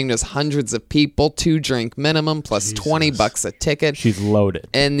burning. There's hundreds of people, 2 drink minimum plus $20 a ticket. she's loaded.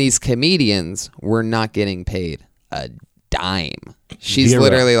 And these comedians were not getting paid a dime. She's 0.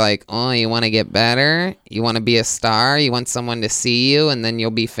 literally like, oh, you want to get better? You want to be a star? You want someone to see you and then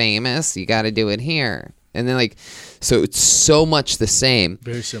you'll be famous? You got to do it here. And then like, so it's so much the same.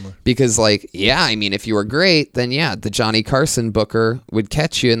 Very similar. Because like, yeah, I mean, if you were great, then yeah, the Johnny Carson booker would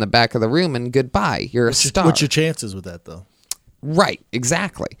catch you in the back of the room and goodbye. You're a star. What's your chances with that, though? Right,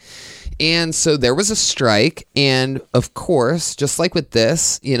 exactly. And so there was a strike, and of course, just like with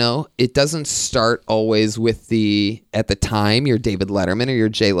this, you know, it doesn't start always with at the time, your David Letterman or your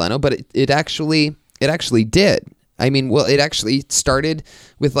Jay Leno, but it actually did. I mean, well, it actually started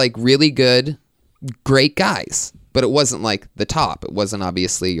with like really good, great guys, but it wasn't like the top. It wasn't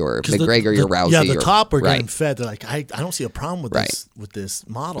obviously your McGregor, your Rousey. Yeah, the top are getting right. fed. They're like, I don't see a problem with this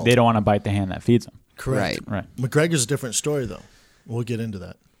model. They don't want to bite the hand that feeds them. Correct. Right. McGregor's a different story, though. We'll get into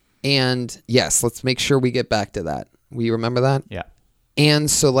that. And yes, let's make sure we get back to that. Will you remember that? Yeah.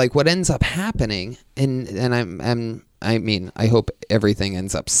 And so like what ends up happening, and I mean, I hope everything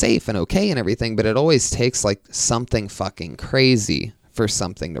ends up safe and okay and everything, but it always takes like something fucking crazy for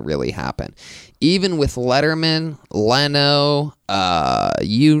something to really happen. Even with Letterman, Leno,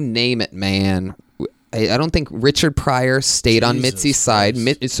 you name it, man. I don't think Richard Pryor stayed on Mitzi's side.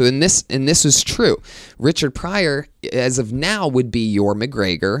 So and this was true. Richard Pryor, as of now, would be your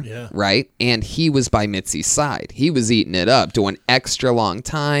McGregor, right? And he was by Mitzi's side. He was eating it up, doing extra long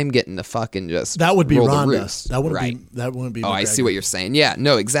time, getting the fucking just that would be roll Ronda. The roost. That wouldn't be. Oh, McGregor. I see what you're saying. Yeah,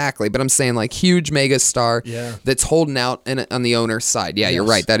 no, exactly. But I'm saying like huge mega star that's holding out on the owner's side. Yeah, you're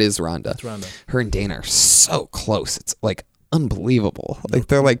right. That is Ronda. That's Ronda. Her and Dana are so close. It's like unbelievable. Like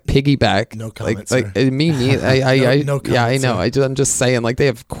they're like piggyback. No comments. Like me neither. No comments, yeah, I know. I'm just saying like they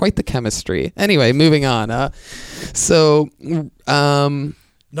have quite the chemistry. Anyway, moving on.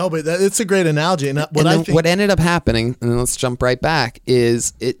 No, but it's a great analogy. And what ended up happening, and let's jump right back,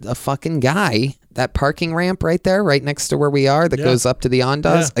 is a fucking guy, that parking ramp right there, right next to where we are, that goes up to the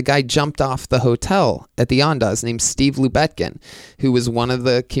Ondas. A guy jumped off the hotel at the Ondas named Steve Lubetkin, who was one of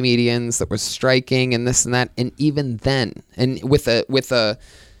the comedians that was striking and this and that. And even then, and with a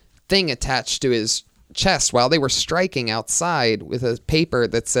thing attached to his chest while they were striking outside with a paper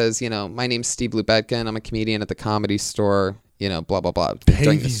that says, my name's Steve Lubetkin. I'm a comedian at the Comedy Store. Blah, blah, blah.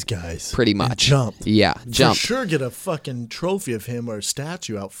 Pay these guys. Pretty much. Jump. Yeah, jump. For sure get a fucking trophy of him or a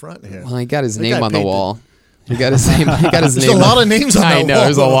statue out front here. Well, he got his name on the wall. He got his name. There's a lot of names on the wall. I know,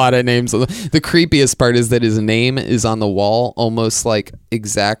 there's a lot of names. The creepiest part is that his name is on the wall almost like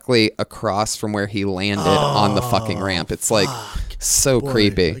exactly across from where he landed on the fucking ramp. It's like so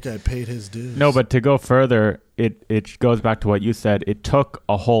creepy. That guy paid his dues. No, but to go further, it goes back to what you said. It took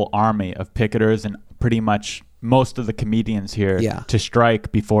a whole army of picketers and pretty much most of the comedians here to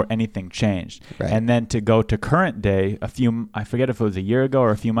strike before anything changed. Right. And then to go to current day, I forget if it was a year ago or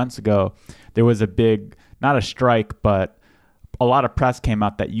a few months ago, there was a big, not a strike, but a lot of press came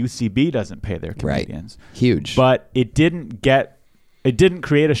out that UCB doesn't pay their comedians. Right. Huge. But it didn't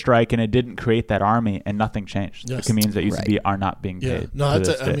create a strike, and it didn't create that army, and nothing changed. Yes. The comedians at UCB are not being paid. No,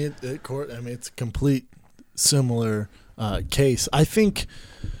 it's a complete similar case. I think,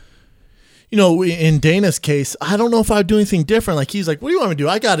 in Dana's case, I don't know if I would do anything different. Like, he's like, what do you want me to do?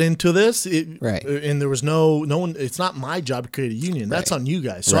 I got into this. And there was no one. It's not my job to create a union. That's on you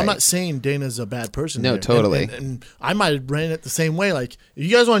guys. So I'm not saying Dana's a bad person. No, there. totally. And I might have ran it the same way. Like, if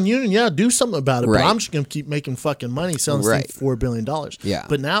you guys want a union, do something about it. But I'm just going to keep making fucking money selling this thing $4 billion. Yeah.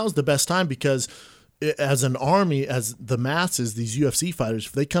 But now is the best time because as an army, as the masses, these UFC fighters,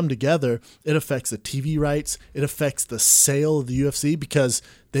 if they come together, it affects the TV rights. It affects the sale of the UFC because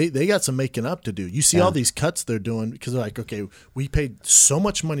they got some making up to do. You see all these cuts they're doing because they're like, okay, we paid so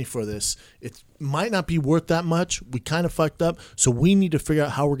much money for this. It might not be worth that much. We kind of fucked up. So we need to figure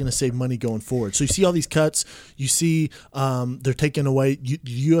out how we're going to save money going forward. So you see all these cuts. You see they're taking away.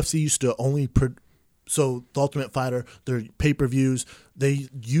 UFC used to only so the Ultimate Fighter, their pay-per-views, they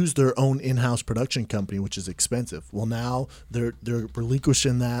use their own in-house production company, which is expensive. Well, now they're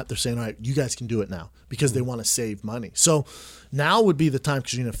relinquishing that. They're saying, all right, you guys can do it now because they want to save money. So now would be the time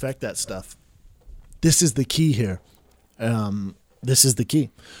because you're going to affect that stuff. This is the key here. This is the key.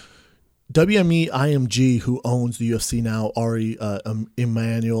 WME IMG, who owns the UFC now, Ari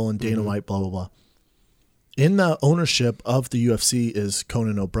Emanuel and Dana White, blah, blah, blah. In the ownership of the UFC is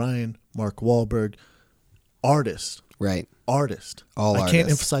Conan O'Brien, Mark Wahlberg, artists. Right. Artists. All artists. I can't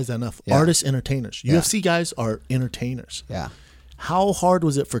emphasize that enough. Yeah. Artists, entertainers. Yeah. UFC guys are entertainers. Yeah. How hard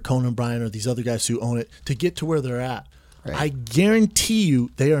was it for Conan O'Brien or these other guys who own it to get to where they're at? Right. I guarantee you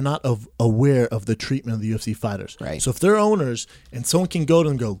they are not aware of the treatment of the UFC fighters. Right. So if they're owners and someone can go to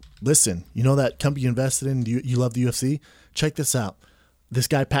them and go, listen, you know that company you invested in, you love the UFC? Check this out. This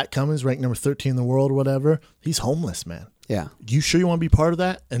guy, Pat Cummins, ranked number 13 in the world or whatever, he's homeless, man. Yeah. You sure you want to be part of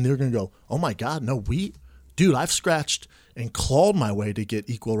that? And they're going to go, oh, my God, no, dude, I've scratched and clawed my way to get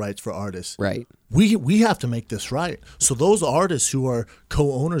equal rights for artists. Right. We have to make this right. So those artists who are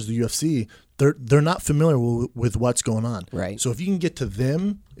co-owners of the UFC, they're not familiar with what's going on. Right. So if you can get to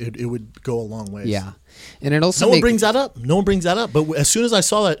them, it would go a long way. Yeah. And it also no one brings that up. But as soon as I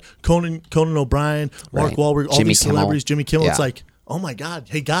saw that Conan O'Brien, Mark Wahlberg, all these celebrities, Jimmy Kimmel, it's like, oh my God,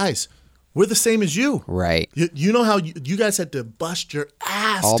 hey guys, we're the same as you. Right. You know how you guys had to bust your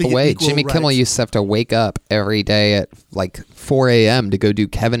ass all to the get way. equal Jimmy rights. Kimmel used to have to wake up every day at like 4 a.m. to go do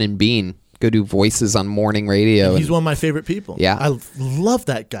Kevin and Bean, go do voices on morning radio. And he's one of my favorite people. Yeah. I love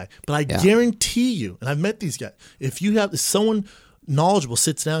that guy. But I guarantee you, and I've met these guys, if someone knowledgeable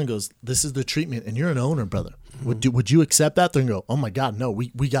sits down and goes, this is the treatment, and you're an owner, brother. Would you accept that? Then go, oh my God, no,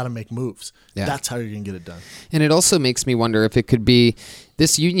 we got to make moves. Yeah. That's how you're going to get it done. And it also makes me wonder if it could be,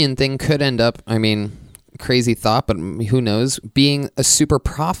 this union thing could end up, I mean, crazy thought, but who knows, being a super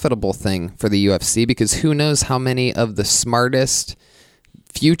profitable thing for the UFC, because who knows how many of the smartest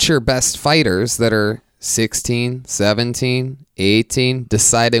future best fighters that are 16, 17, 18,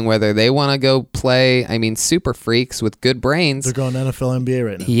 deciding whether they want to go play, I mean, super freaks with good brains. They're going NFL, NBA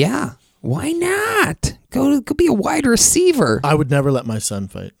right now. Yeah. Why not? Go be a wide receiver. I would never let my son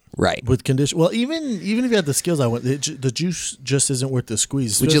fight. Right. With condition. Well, even if you had the skills, the juice just isn't worth the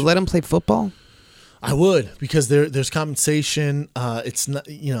squeeze. Would you let him play football? I would, because there's compensation. It's not,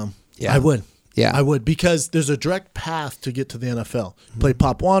 Yeah. I would. Yeah. I would, because there's a direct path to get to the NFL. Play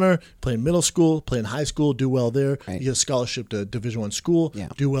Pop Warner, play in middle school, play in high school, do well there. Right. You get a scholarship to Division I school,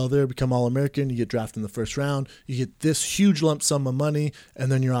 do well there, become All-American, you get drafted in the first round, you get this huge lump sum of money,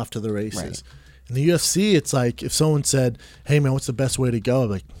 and then you're off to the races. Right. In the UFC, it's like if someone said, hey, man, what's the best way to go? I'm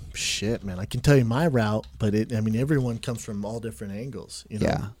like, shit, man, I can tell you my route, but everyone comes from all different angles. You know?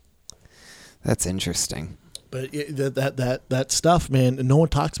 Yeah. That's interesting. But that stuff, man, no one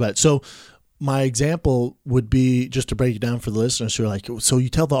talks about it. So my example would be, just to break it down for the listeners who are like, so you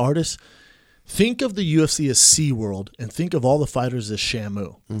tell the artists, think of the UFC as SeaWorld and think of all the fighters as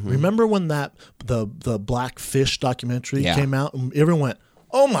Shamu. Mm-hmm. Remember when the Black Fish documentary came out and everyone went,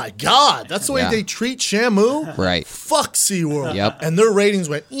 oh my God, that's the way they treat Shamu? Right. Fuck SeaWorld. Yep. And their ratings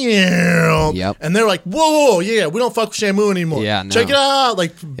went, yep. And they're like, whoa, yeah, we don't fuck with Shamu anymore. Yeah, no. Check it out.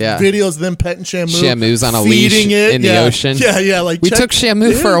 Like videos of them petting Shamu. Shamu's on a leash in the ocean. Yeah. Like we took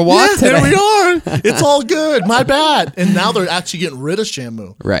Shamu for a walk today. There we are. It's all good. My bad. And now they're actually getting rid of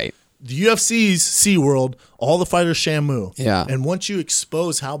Shamu. Right. The UFC's SeaWorld, all the fighters Shamu. Yeah. And once you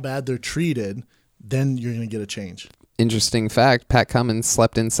expose how bad they're treated, then you're going to get a change. Interesting fact, Pat Cummins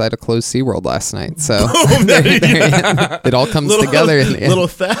slept inside a closed SeaWorld last night. So it all comes together in the end. Little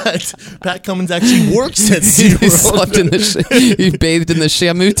fact, Pat Cummins actually works at SeaWorld. He bathed in the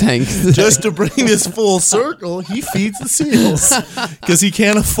Shamu tank. Just to bring this full circle, he feeds the seals because he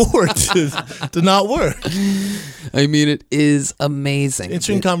can't afford to not work. I mean, it is amazing.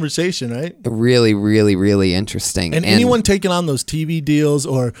 Interesting conversation, right? Really, really, really interesting. And anyone taking on those TV deals,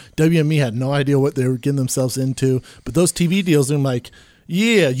 or WME had no idea what they were getting themselves into, but those TV deals, they're like,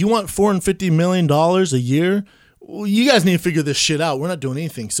 yeah, you want $450 million a year? Well, you guys need to figure this shit out. We're not doing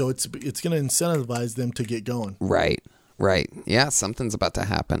anything. So it's going to incentivize them to get going. Right. Yeah, something's about to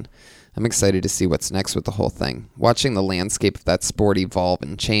happen. I'm excited to see what's next with the whole thing. Watching the landscape of that sport evolve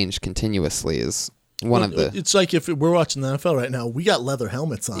and change continuously is one of the... It's like if we're watching the NFL right now, we got leather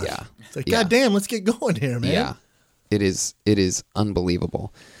helmets on. Yeah. It's like, God damn, let's get going here, man. Yeah. It is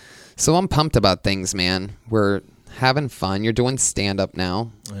unbelievable. So I'm pumped about things, man. We're having fun. You're doing stand-up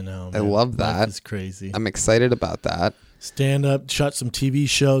now. I know, man. I love that. It's crazy. I'm excited about that. Stand-up, shot some TV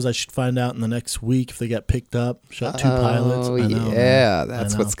shows. I should find out in the next week if they got picked up. Shot 2 pilots. Oh, yeah.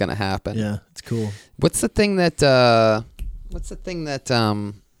 That's what's going to happen. Yeah, it's cool. What's the thing that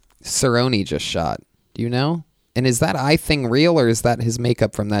Cerrone just shot? Do you know? And is that eye thing real, or is that his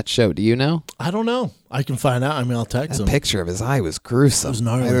makeup from that show? Do you know? I don't know. I can find out. I mean, I'll text him. The picture of his eye was gruesome. It was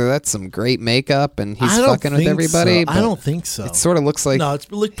gnarly. Either that's some great makeup and he's fucking with everybody. So. I don't think so. It sort of looks like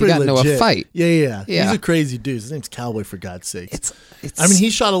it looked pretty he got legit. into a fight. Yeah. He's a crazy dude. His name's Cowboy, for God's sake. It's I mean, he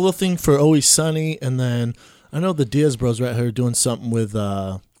shot a little thing for Always Sunny, and then I know the Diaz bros right here doing something with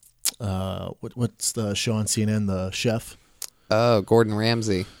what's the show on CNN, The Chef? Oh, Gordon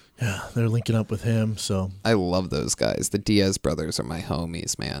Ramsay. Yeah, they're linking up with him, so. I love those guys. The Diaz brothers are my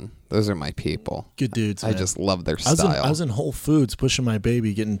homies, man. Those are my people. Good dudes, man. I just love their style. I was in Whole Foods pushing my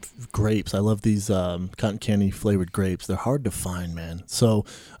baby, getting grapes. I love these cotton candy flavored grapes. They're hard to find, man. So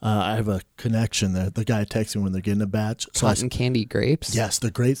I have a connection. The guy texts me when they're getting a batch. So cotton candy grapes? Yes,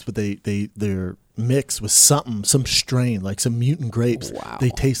 they're grapes, but they're mixed with some strain, like some mutant grapes. Wow. They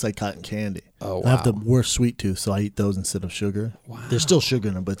taste like cotton candy. Oh, wow. I have the worst sweet tooth, so I eat those instead of sugar. Wow. There's still sugar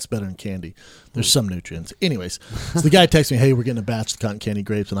in them, but it's better than candy. There's some nutrients. Anyways, so the guy texts me, hey, we're getting a batch of cotton candy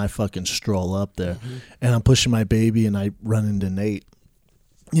grapes, and I fucking stroll up there. Mm-hmm. And I'm pushing my baby, and I run into Nate.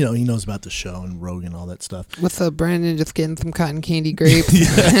 You know, he knows about the show and Rogan and all that stuff. What's up, Brandon? Just getting some cotton candy grapes.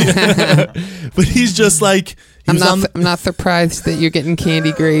 Yeah. But he's just like... I'm not surprised that you're getting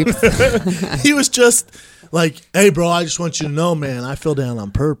candy grapes. He was just like, hey, bro, I just want you to know, man, I fell down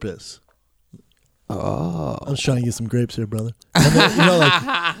on purpose. Oh. I was trying to get some grapes here, brother. And then,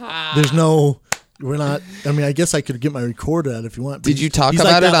 like, there's no... we're not. I mean, I guess I could get my recorder out if you want. Did you talk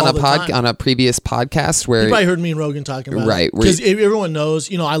about it on a previous podcast where you probably heard me and Rogan talking about it? Because everyone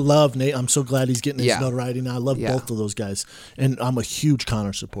knows, I love Nate. I'm so glad he's getting his notoriety now. I love both of those guys, and I'm a huge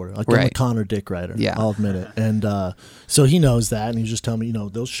Conor supporter. Like I'm a Conor dick rider. Yeah, I'll admit it. And so he knows that, and he was just telling me,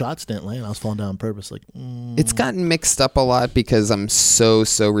 those shots didn't land. I was falling down on purpose. Like it's gotten mixed up a lot because I'm so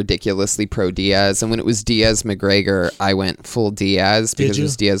ridiculously pro Diaz, and when it was Diaz McGregor, I went full Diaz because it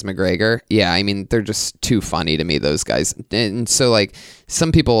was Diaz McGregor. Yeah, I mean, they're just too funny to me, those guys. And so, like,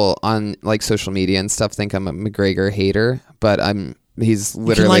 some people on, like, social media and stuff think I'm a McGregor hater, but he's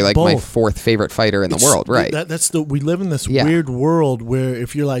literally, like my fourth favorite fighter in the world, right? We live in this weird world where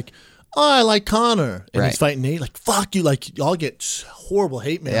if you're like, oh, I like Conor, and he's fighting Nate, like, fuck you, like, y'all get horrible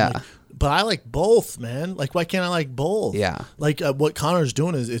hate, man. Yeah. Like, but I like both, man. Like, why can't I like both? Yeah. Like, what Conor's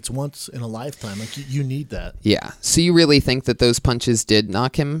doing is it's once in a lifetime. Like, you need that. Yeah. So you really think that those punches did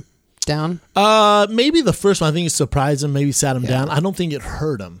knock him down? Maybe the first one. I think it surprised him. Maybe sat him down. I don't think it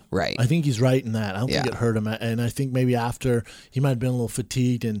hurt him. Right. I think he's right in that. I don't think it hurt him. And I think maybe after he might have been a little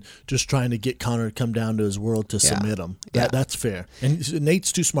fatigued and just trying to get Conor to come down to his world to submit him. That's fair. And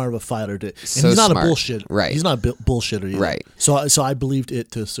Nate's too smart of a fighter to. And he's not a bullshitter. Right. He's not a bullshitter either. Right. So I believed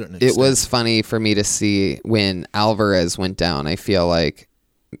it to a certain extent. It was funny for me to see when Alvarez went down. I feel like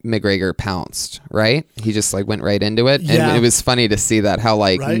McGregor pounced, right? He just like went right into it. And it was funny to see that how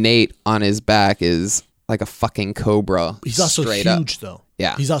like Nate on his back is like a fucking cobra. He's also huge though.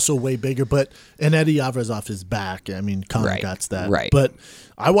 Yeah. He's also way bigger, and Eddie Alvarez off his back. I mean, Conor got that. Right. But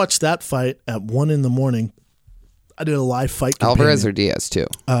I watched that fight at 1 a.m. I did a live fight companion. Alvarez or Diaz too?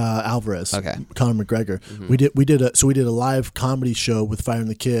 Alvarez. Okay. Conor McGregor. Mm-hmm. We did a live comedy show with Fire and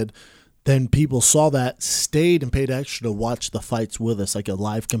the Kid. Then people saw that, stayed and paid extra to watch the fights with us, like a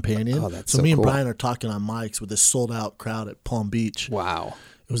live companion. Oh, that's so me cool. and Brian are talking on mics with this sold-out crowd at Palm Beach. Wow.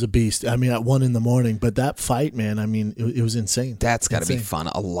 It was a beast. I mean, at 1 a.m. But that fight, man, I mean, it was insane. That's got to be fun.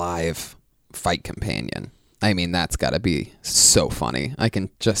 A live fight companion. I mean, that's got to be so funny. I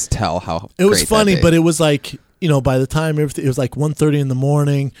can just tell how it was funny, but it was like, by the time everything, it was like 1:30 in the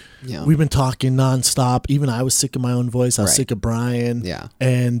morning. Yeah. We've been talking nonstop. Even I was sick of my own voice. I was sick of Brian. Yeah.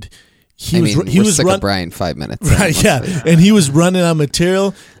 And he was was sick of Brian 5 minutes. Right, and he was running on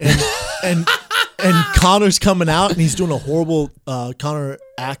material, and Conor's coming out, and he's doing a horrible Conor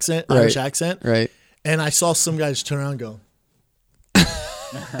accent, Irish accent. Right. And I saw some guys turn around and go,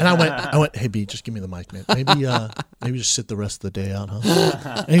 and I went, hey B, just give me the mic, man. Maybe just sit the rest of the day out,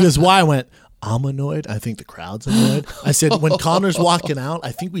 huh? And he goes, why? I went, I'm annoyed. I think the crowd's annoyed. I said, when Conor's walking out,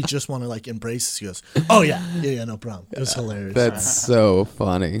 I think we just want to like embrace this. He goes, oh yeah, no problem. It was hilarious. That's so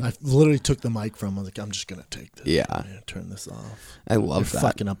funny. I literally took the mic from him. I was like, I'm just gonna take this. Yeah. I'm gonna turn this off. I love that.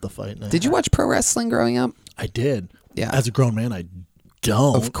 Fucking up the fight now. Did you watch pro wrestling growing up? I did. Yeah. As a grown man, I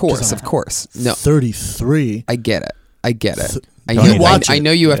don't. Of course. No. 33. I get it. I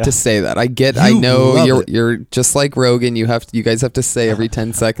know you have to say that. I know you're just like Rogan. You guys have to say every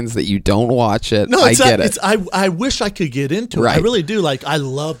 10 seconds that you don't watch it. No, I get it. I wish I could get into it. I really do. Like, I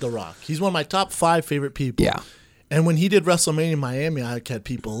love The Rock. He's one of my top 5 favorite people. Yeah. And when he did WrestleMania in Miami, I had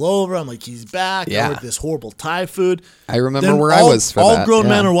people over. I'm like, he's back. Yeah. I ordered this horrible Thai food. I remember where I was for that. All grown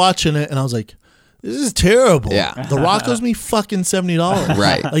men are watching it, and I was like, this is terrible. Yeah. The Rock owes me fucking $70.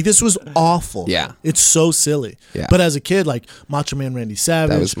 Right. Like, this was awful. Yeah. It's so silly. Yeah. But as a kid, like Macho Man Randy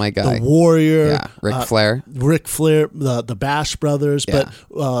Savage. That was my guy. The Warrior. Yeah. Ric Flair, the Bash Brothers. Yeah.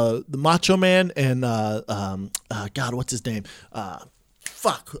 But the Macho Man and, God, what's his name?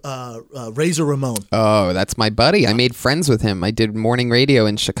 Razor Ramon. Oh, that's my buddy. I made friends with him. I did morning radio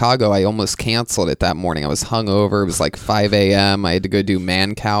in Chicago. I almost canceled it that morning. I was hungover. It was like 5 a.m. I had to go do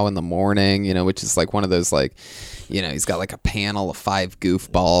Man Cow in the morning, which is like one of those like, he's got like a panel of 5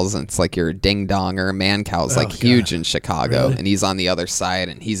 goofballs, and it's like your ding donger. Man Cow's like huge in Chicago, and he's on the other side,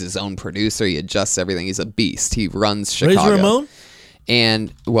 and he's his own producer. He adjusts everything. He's a beast. He runs Chicago. Razor Ramon?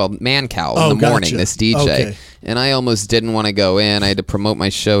 And Man Cow in the morning, this DJ. Okay. And I almost didn't want to go in. I had to promote my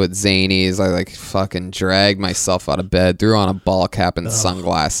show at Zany's. I like fucking dragged myself out of bed, threw on a ball cap and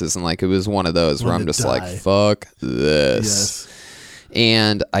sunglasses, and like it was one of those where I'm just like, fuck this. Yes.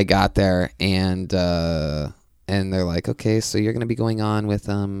 And I got there, and they're like, okay, so you're going to be going on with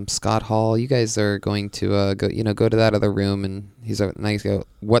Scott Hall. You guys are going to go to that other room. And I go,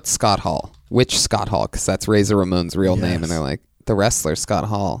 what Scott Hall? Which Scott Hall? Because that's Razor Ramon's real name. And they're like, the wrestler Scott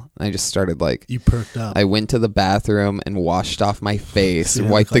Hall. And I just started like, you perked up. I went to the bathroom and washed off my face,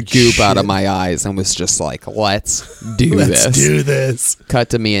 wiped the goop out of my eyes, and was just like, let's do this. Cut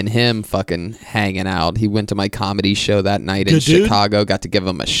to me and him fucking hanging out. He went to my comedy show that night in Chicago. Got to give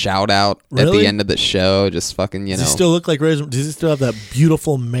him a shout out at the end of the show. Just fucking, Does he still look like Razor? Does he still have that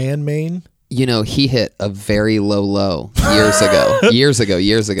beautiful man mane? he hit a very low years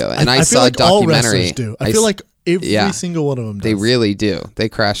ago. And I saw like a documentary. All do. I feel like every single one of them does. They really do. They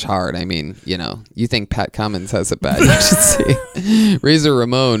crash hard. I mean, you think Pat Cummins has it bad. You should see Razor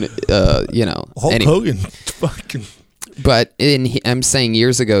Ramon, Hulk Hogan fucking. But I'm saying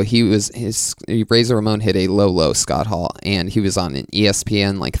years ago, Razor Ramon hit a low Scott Hall, and he was on an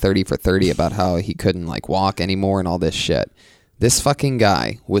ESPN like 30 for 30 about how he couldn't like walk anymore and all this shit. This fucking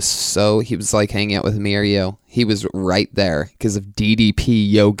guy he was like hanging out with me or you. He was right there because of DDP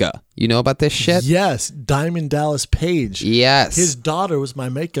yoga. You know about this shit? Yes, Diamond Dallas Page. Yes, his daughter was my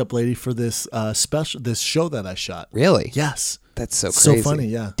makeup lady for this this show that I shot. Really? Yes. That's so crazy. So funny,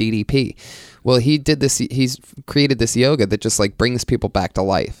 yeah. DDP. Well, he did this. He's created this yoga that just like brings people back to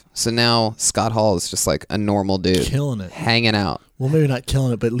life. So now Scott Hall is just like a normal dude, killing it, hanging out. Well, maybe not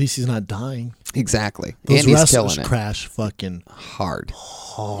killing it, but at least he's not dying. Exactly. Those and he's wrestlers killing it. Crash fucking hard.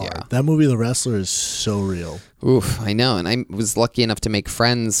 Yeah. That movie, The Wrestler, is so real. Oof, I know. And I was lucky enough to make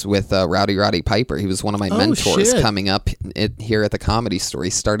friends with Roddy Piper. He was one of my mentors coming up here at the Comedy Store. He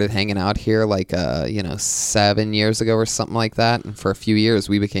started hanging out here like 7 years ago or something like that. And for a few years,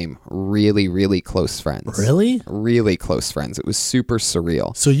 we became really, really close friends. Really? Really close friends. It was super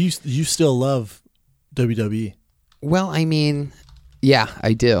surreal. So you still love WWE? Well, I mean, yeah,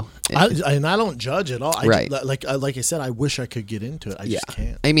 I do. And I don't judge at all. Right. Like I said, I wish I could get into it. I just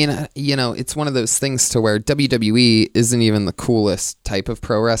can't. I mean, it's one of those things to where WWE isn't even the coolest type of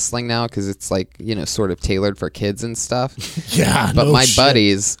pro wrestling now because it's like, sort of tailored for kids and stuff. Yeah. But my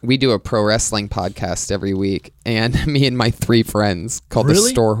buddies, we do a pro wrestling podcast every week. And me and my 3 friends called the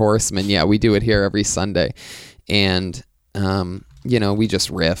Store Horsemen. Yeah, we do it here every Sunday. And, we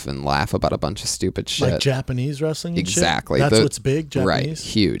just riff and laugh about a bunch of stupid shit. Like Japanese wrestling and exactly. shit? That's what's big, Japanese? Right,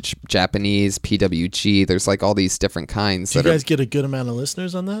 huge. Japanese, PWG, there's like all these different kinds. Do you guys get a good amount of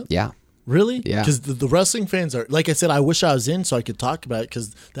listeners on that? Yeah. Really? Yeah. Because the wrestling fans are, like I said, I wish I was in so I could talk about it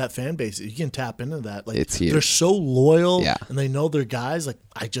because that fan base, you can tap into that. Like, it's huge. They're so loyal and they know their guys. Like,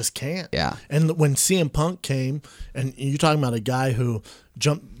 I just can't. Yeah. And when CM Punk came, and you're talking about a guy who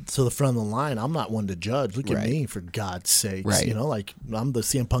jumped to the front of the line, I'm not one to judge. Look at me, for God's sakes. Right. Like, I'm the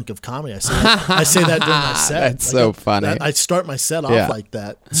CM Punk of comedy. I say that during my set. That's so funny. I start my set off like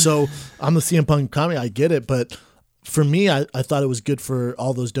that. So I'm the CM Punk of comedy. I get it, but for me, I thought it was good for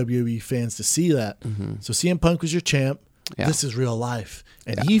all those WWE fans to see that. Mm-hmm. So CM Punk was your champ. Yeah. This is real life.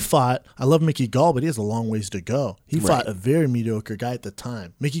 And he fought, I love Mickey Gall, but he has a long ways to go. He fought a very mediocre guy at the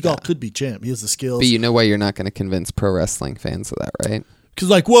time. Mickey Gall could be champ. He has the skills. But you know why you're not going to convince pro wrestling fans of that, right? Because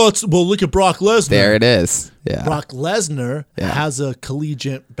look at Brock Lesnar. There it is. Yeah. Brock Lesnar has a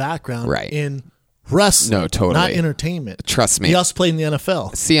collegiate background in wrestling. No, totally. Not entertainment. Trust me. He also played in the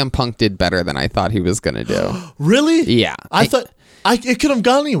NFL. CM Punk did better than I thought he was going to do. Really? Yeah. I thought it could have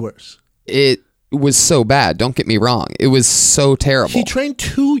gone any worse. It was so bad. Don't get me wrong. It was so terrible. He trained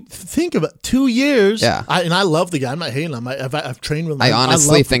 2 years. Yeah. And I love the guy. I'm not hating him. I've trained with him. I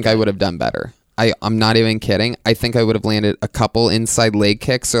honestly think I would have done better. I'm not even kidding. I think I would have landed a couple inside leg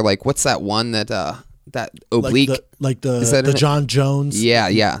kicks or like, what's that one that oblique? The John Jones. Yeah.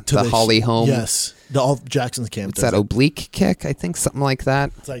 The Holly Holm. Yes. All Jackson's camp. It's that oblique kick, I think, something like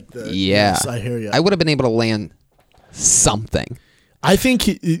that. It's like yes, I hear you. I would have been able to land something. I think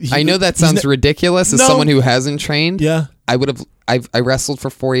I know that sounds ridiculous as someone who hasn't trained. Yeah. I would have. I wrestled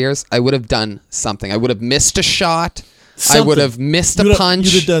for 4 years. I would have done something. I would have missed a shot. I would have missed a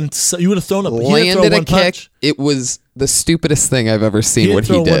punch. You would have thrown a landed a kick. It was the stupidest thing I've ever seen. What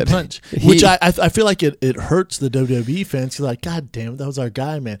he did, one punch, which I feel like it hurts the WWE fans. You're like, God damn it, that was our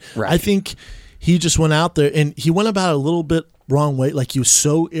guy, man. Right. I think he just went out there and he went about it a little bit wrong way. Like he was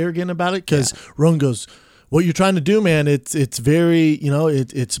so arrogant about it because Rowan goes, "What you're trying to do, man? It's very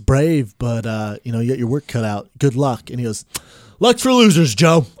it's brave, but you get your work cut out. Good luck." And he goes, "Luck for losers,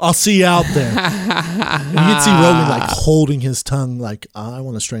 Joe. I'll see you out there." And you can see Rogan like holding his tongue, like, I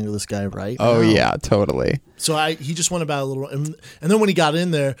want to strangle this guy right now. Oh yeah, totally. So he just went about a little, and then when he got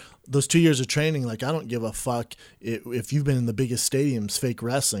in there, those 2 years of training, like I don't give a fuck if you've been in the biggest stadiums, fake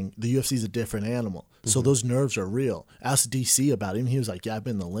wrestling. The UFC is a different animal, so those nerves are real. Ask DC about him. He was like, "Yeah, I've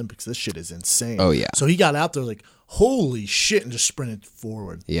been in the Olympics. This shit is insane." Oh yeah. So he got out there like, holy shit, and just sprinted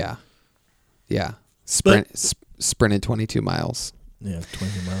forward. Yeah. Sprinted 22 miles. Yeah,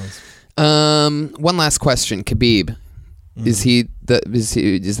 22 miles. One last question, Khabib. Is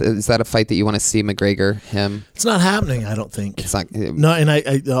that a fight that you want to see McGregor him? It's not happening, I don't think. It's not. No, and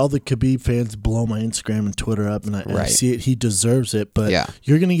I all the Khabib fans blow my Instagram and Twitter up, and I see it. He deserves it, but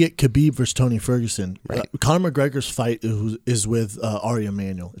you're going to get Khabib versus Tony Ferguson. Right. Conor McGregor's fight is with Ari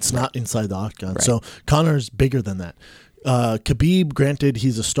Emanuel. It's not inside the octagon, right. so Conor's bigger than that. Khabib, granted,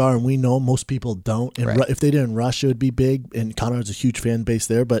 he's a star, and we know most people don't. And if they didn't rush, it would be big. And Conor has a huge fan base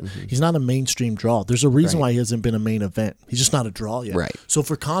there, but he's not a mainstream draw. There's a reason why he hasn't been a main event. He's just not a draw yet. Right. So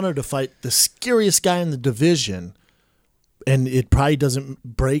for Conor to fight the scariest guy in the division, and it probably doesn't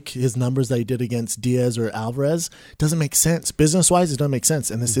break his numbers that he did against Diaz or Alvarez, it doesn't make sense. Business-wise, it doesn't make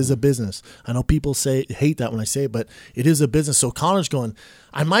sense, and this is a business. I know people hate that when I say it, but it is a business. So Conor's going,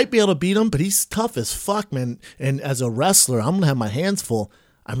 I might be able to beat him, but he's tough as fuck, man. And as a wrestler, I'm going to have my hands full.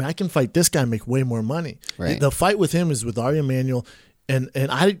 I mean, I can fight this guy and make way more money. Right. The fight with him is with Ari Emanuel. And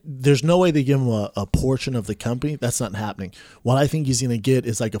there's no way they give him a portion of the company. That's not happening. What I think he's going to get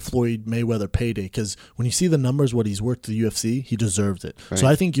is like a Floyd Mayweather payday, because when you see the numbers, what he's worth to the UFC, he deserves it. Right. So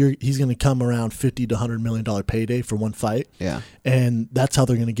I think he's going to come around $50 to $100 million payday for one fight. Yeah, and that's how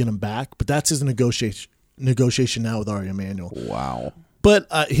they're going to get him back. But that's his negotiation now with Ari Emanuel. Wow. But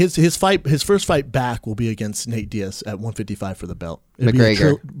his first fight back will be against Nate Diaz at 155 for the belt. It'll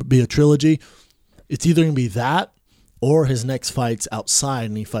McGregor. Be a trilogy. It's either going to be that, or his next fight's outside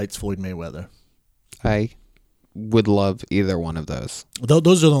and he fights Floyd Mayweather. I would love either one of those.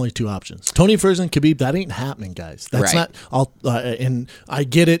 Those are the only two options. Tony Ferguson, Khabib, that ain't happening, guys. That's right. not. And I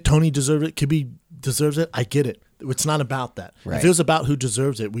get it. Tony deserves it. Khabib deserves it. I get it. It's not about that. Right. If it was about who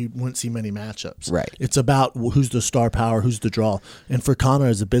deserves it, we wouldn't see many matchups. Right. It's about who's the star power, who's the draw. And for Conor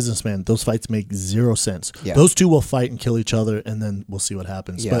as a businessman, those fights make zero sense. Yeah. Those two will fight and kill each other, and then we'll see what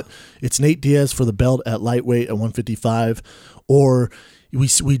happens. Yeah. But it's Nate Diaz for the belt at lightweight at 155, or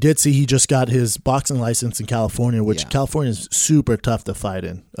we did see he just got his boxing license in California, which California is super tough to fight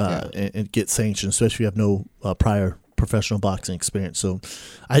in and get sanctioned, especially if you have no prior professional boxing experience. So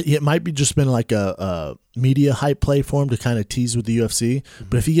it might be just been like a media hype play for him to kind of tease with the UFC.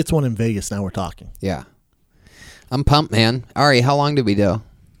 But if he gets one in Vegas, now we're talking. Yeah. I'm pumped, man. Ari, how long did we do?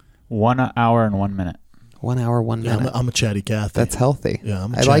 1 hour and 1 minute. 1 hour, 1 minute. I'm a chatty Cathy. That's healthy. Yeah,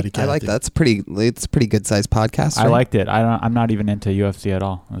 I'm a chatty Cathy. I like that. It's a pretty good sized podcast. Right? I liked it. I'm not even into UFC at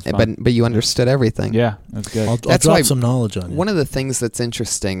all. But you understood everything. Yeah, that's good. I'll drop some knowledge on you. One of the things that's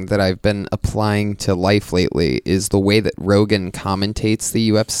interesting that I've been applying to life lately is the way that Rogan commentates the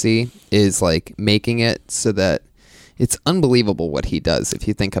UFC is like making it so that it's unbelievable what he does if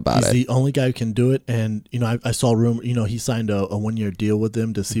you think about it. He's the only guy who can do it, and I saw rumor. He signed a 1 year deal with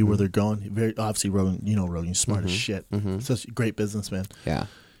them to see where they're going. Very obviously, Rogan. Rogan's smart as shit. Such a great businessman. Yeah.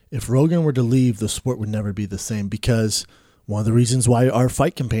 If Rogan were to leave, the sport would never be the same, because one of the reasons why our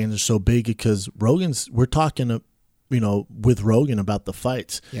fight campaigns are so big, because we're talking with Rogan about the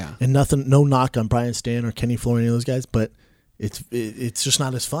fights. Yeah. And no knock on Brian Stan or Kenny Florian, those guys, but it's just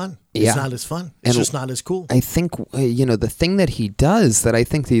not as fun. It's not as fun. It's just not as cool. I think, the thing that he does that I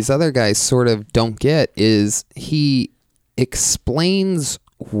think these other guys sort of don't get is he explains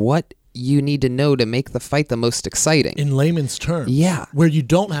what you need to know to make the fight the most exciting. In layman's terms. Yeah. Where you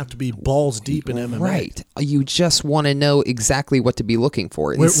don't have to be balls deep in MMA. Right. You just want to know exactly what to be looking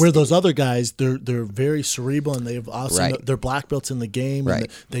for. Where those other guys, they're very cerebral, and they've also they're black belts in the game. Right.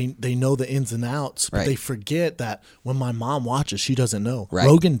 And they know the ins and outs, but they forget that when my mom watches, she doesn't know. Right.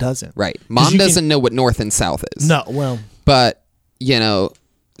 Rogan doesn't. Right. Mom doesn't know what north and south is. No, well. But,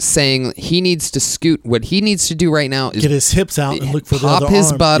 saying he needs to scoot. What he needs to do right now is get his hips out and look for the other pop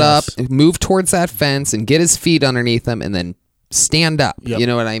his arm. butt up, move towards that fence, and get his feet underneath him, and then stand up. Yep. You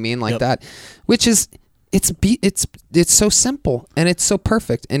know what I mean, like that. Which is it's so simple and it's so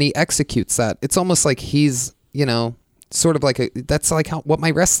perfect, and he executes that. It's almost like he's sort of like that's like what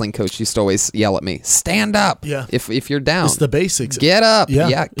my wrestling coach used to always yell at me: stand up. Yeah. If you're down, it's the basics. Get up. Yeah.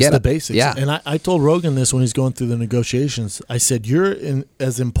 Get it's up. the basics. Yeah. And I told Rogan this when he's going through the negotiations. I said, you're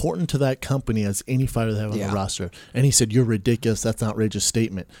as important to that company as any fighter they have on the roster. And he said, you're ridiculous. That's an outrageous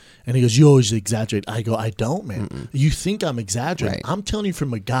statement. And he goes, you always exaggerate. I go, I don't, man. Mm-mm. You think I'm exaggerating. Right. I'm telling you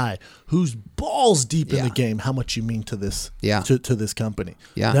from a guy who's balls deep in the game how much you mean to this to this company.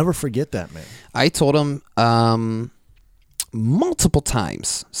 Yeah. Never forget that, man. I told him multiple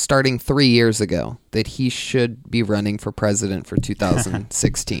times, starting 3 years ago, that he should be running for president for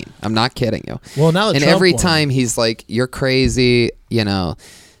 2016. I'm not kidding you. Well, now and Trump every won. time he's like, "You're crazy," the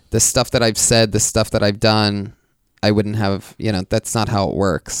stuff that I've said, the stuff that I've done, I wouldn't have. That's not how it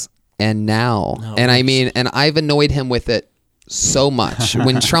works. And now, and I've annoyed him with it so much.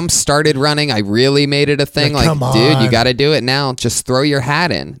 When Trump started running, I really made it a thing. Like, dude, you got to do it now. Just throw your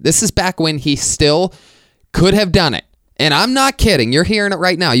hat in. This is back when he still could have done it. and I'm not kidding, you're hearing it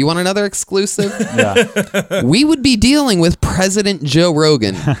right now. You want another exclusive? Yeah. We would be dealing with President Joe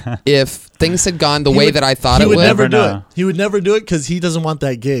Rogan if things had gone the way that I thought it would. He would never do it. He would never do it because he doesn't want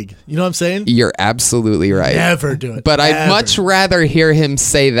that gig. You know what I'm saying? You're absolutely right. Never do it. But I'd much rather hear him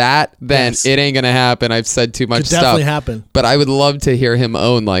say that than it ain't going to happen. I've said too much stuff. It definitely happen. But I would love to hear him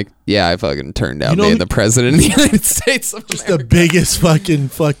own, like, yeah, I fucking turned down being the president of the United States of Just America. the biggest fucking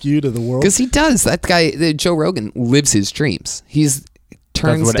fuck you to the world. Because he does. That guy, Joe Rogan, lives his dreams. He's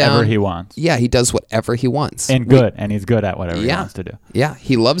turns does whatever down he wants. Yeah, he does whatever he wants. And he's good at whatever he wants to do. Yeah,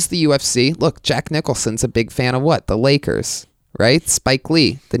 he loves the UFC. Look, Jack Nicholson's a big fan of what? The Lakers, right? Spike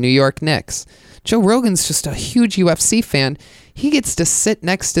Lee, the New York Knicks. Joe Rogan's just a huge UFC fan. He gets to sit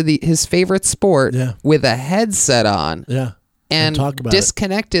next to his favorite sport with a headset on. Yeah. And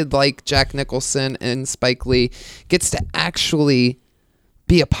disconnected like Jack Nicholson and Spike Lee, gets to actually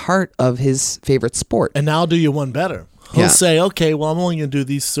be a part of his favorite sport. And now I'll do you one better. He'll say, okay, well, I'm only going to do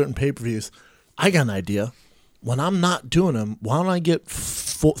these certain pay-per-views. I got an idea. When I'm not doing them, why don't I get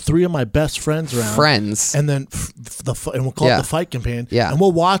 3 of my best friends around? And then and we'll call it the Fight Companion. Yeah. And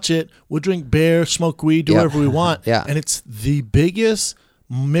we'll watch it. We'll drink beer, smoke weed, do whatever we want. And it's the biggest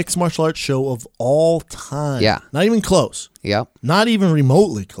mixed martial arts show of all time. Yeah. Not even close. Yep. Not even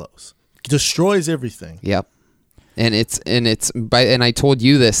remotely close. Destroys everything. Yep. And I told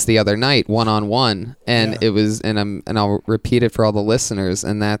you this the other night, one-on-one, and it was, and I'll repeat it for all the listeners,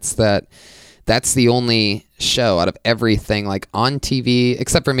 and that's the only show out of everything like on TV,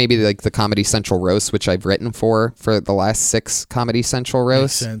 except for maybe like the Comedy Central roast, which I've written for the last 6 Comedy Central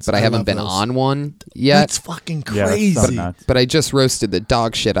roasts, but I haven't been on one yet. That's fucking crazy. But I just roasted the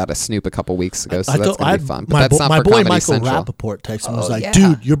dog shit out of Snoop a couple weeks ago, so that's gonna be fun. But that's not my for boy Comedy Michael Central. Rappaport texted me and was like,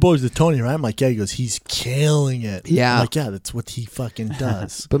 dude, your boy's with Tony, right? I'm like, yeah. He goes, he's killing it. Yeah. I'm like, yeah, that's what he fucking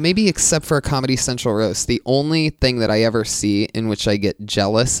does. But maybe except for a Comedy Central roast, the only thing that I ever see in which I get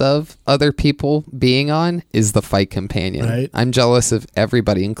jealous of other people being on is the Fight Companion. Right. I'm jealous of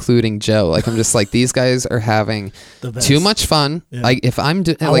everybody, including Joe. Like, I'm just like, these guys are having too much fun. Yeah. Like, if I'm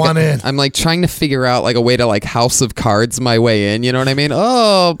I'm like trying to figure out like a way to like House of Cards my way in. You know what I mean?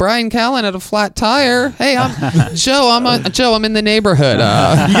 Oh, Brian Callen had a flat tire. Hey, I'm Joe. I'm in the neighborhood.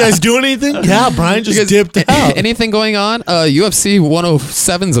 You guys doing anything? Yeah, Brian just dipped out. Anything going on? UFC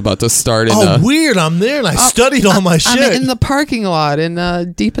 107's about to start. Weird. I'm there and I studied all my shit. I'm in the parking lot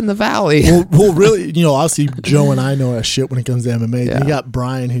in deep in the valley. Well, really, obviously Joe and I know our shit when it comes to MMA. Yeah. You got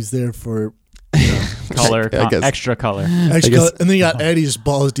Brian who's there for extra color. And then you got Eddie just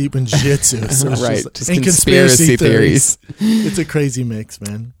balls deep in jiu-jitsu. So right. Just conspiracy theories. It's a crazy mix,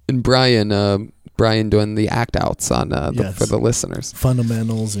 man. And Brian doing the act outs on for the listeners.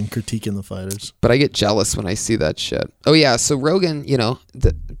 Fundamentals and critiquing the fighters. But I get jealous when I see that shit. Oh yeah, so Rogan,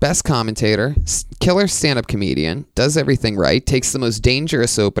 the best commentator, killer stand-up comedian, does everything right, takes the most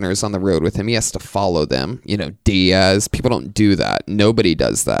dangerous openers on the road with him. He has to follow them. Diaz, people don't do that. Nobody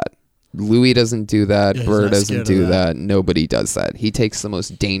does that. Louis doesn't do that. Burr doesn't do that. Nobody does that. He takes the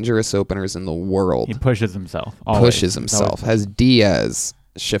most dangerous openers in the world. He pushes himself. Has Diaz,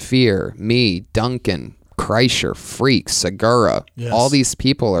 Shafir, me, Duncan, Kreischer, Freak, Segura. Yes. All these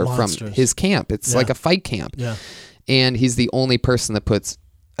people are monsters from his camp. It's like a fight camp. Yeah. And he's the only person that puts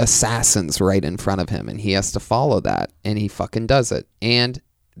assassins right in front of him, and he has to follow that, and he fucking does it. And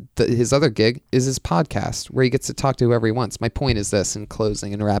his other gig is his podcast, where he gets to talk to whoever he wants. My point is this, in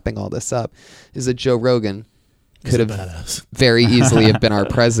closing and wrapping all this up, is that Joe Rogan could have very easily have been our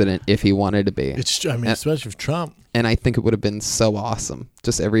president if he wanted to be. Especially with Trump. And I think it would have been so awesome.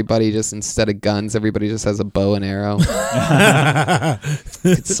 Just everybody, instead of guns, everybody just has a bow and arrow.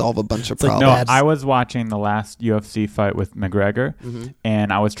 Could solve a bunch of problems. I was watching the last UFC fight with McGregor,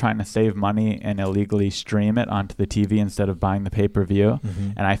 and I was trying to save money and illegally stream it onto the TV instead of buying the pay-per-view.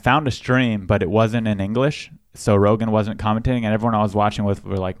 And I found a stream, but it wasn't in English. So Rogan wasn't commentating, and everyone I was watching with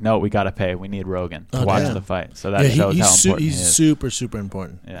were like, no, we got to pay. We need Rogan to watch the fight. So that shows how important he is. He's super, super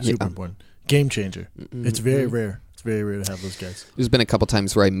important. Yeah. Super important. Game changer. It's very rare. It's very rare to have those guys. There's been a couple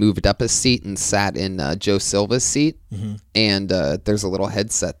times where I moved up a seat and sat in Joe Silva's seat, and there's a little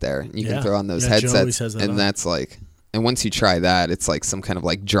headset there. You can throw on those headsets, and that's like... And once you try that, it's like some kind of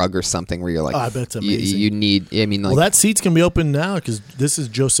like drug or something where you're like, I bet it's amazing. You need, well, that seat's going to be open now because this is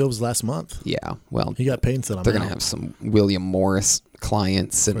Joe Silva's last month. Yeah, well, he got paid and said, they're going to have some William Morris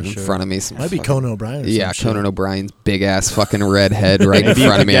clients sitting in front of me. Might be Conan O'Brien. Conan O'Brien's big ass fucking red head right in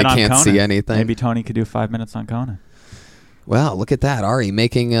front of me. I can't see anything. Maybe Tony could do 5 minutes on Conan. Wow, look at that, Ari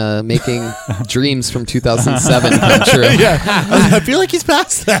making dreams from 2007 come true. Yeah, I feel like he's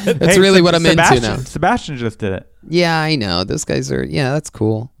past that. That's really what I'm into now. Sebastian just did it. Yeah, I know. Those guys are. Yeah, that's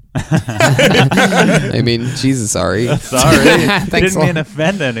cool. I mean, Jesus, sorry. Didn't mean to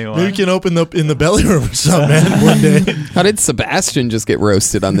offend anyone. Maybe we can open up in the belly room or something, man, one day. How did Sebastian just get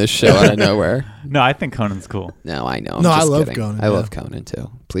roasted on this show out of nowhere? No, I think Conan's cool. No, I know. I love Conan. I love Conan too.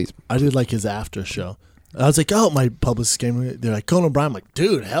 Please. I did like his after show. I was like, oh, my publicist came. They're like, Conan O'Brien. I'm like,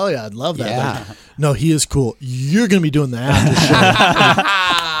 dude, hell yeah, I'd love that. Yeah. Like, no, he is cool. You're going to be doing the after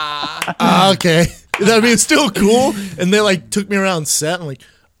show. Okay. I mean, it's still cool. And they like took me around set. I'm like,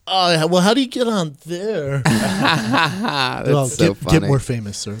 oh, well, how do you get on there? That's so funny. Get more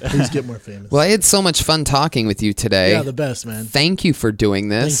famous, sir. Please get more famous. Well, I had so much fun talking with you today. Yeah, the best, man. Thank you for doing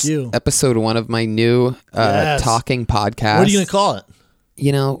this. Thank you. Episode 1 of my new talking podcast. What are you going to call it?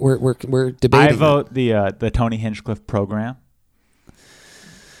 You know, we're debating. I vote the Tony Hinchcliffe program.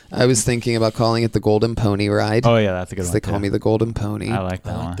 I was thinking about calling it the Golden Pony Ride. Oh yeah, that's a good one. They call me the Golden Pony. I like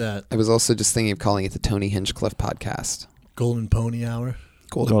that I like one. that. I was also just thinking of calling it the Tony Hinchcliffe podcast. Golden Pony Hour.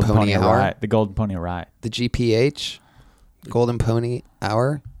 Golden Pony Hour. Ride. The Golden Pony Ride. The GPH. Golden Pony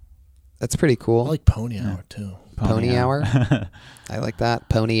Hour. That's pretty cool. I like Pony Hour too. Pony Hour. I like that.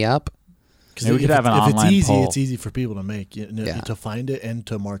 Pony Up. Maybe we could have an online If it's easy, poll. it's easy for people to make. To find it and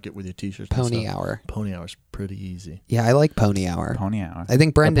to market with your t-shirts. Pony Hour. Pony Hour's pretty easy. Yeah, I like Pony Hour. Pony Hour. I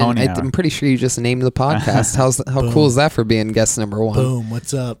think Brendan, I'm pretty sure you just named the podcast. How cool is that for being guest number 1? Boom,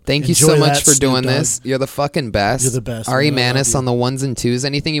 what's up? Thank you Enjoy so much that, for doing Snoop Dogg. this. You're the fucking best. You're the best. Ari Man, I love Manis you. on the 1s and 2s.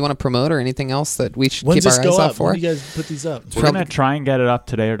 Anything you want to promote or anything else that we should When's keep our this go eyes out up? for? When do you guys put these up? We're gonna try and get it up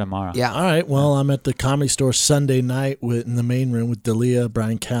today or tomorrow. Yeah. All right. Well, I'm at the Comedy Store Sunday night in the main room with D'Elia,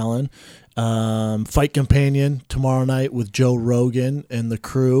 Brian Callen. Fight Companion tomorrow night with Joe Rogan and the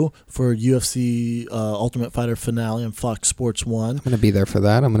crew for UFC Ultimate Fighter finale on Fox Sports 1. I'm going to be there for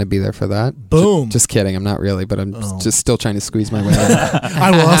that. Boom. Just kidding. I'm not really, but I'm just still trying to squeeze my way out.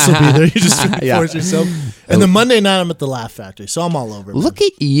 I will also be there. You just Yeah. force yourself. And then Monday night, I'm at the Laugh Factory, so I'm all over. Look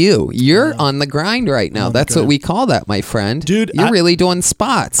at you. You're on the grind right now. On the That's grind. what we call that, my friend. Dude, You're really doing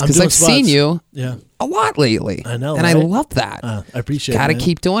spots I'm because doing I've seen spots. you Yeah. a lot lately. I know, And I right? love that. I appreciate Gotta it. man.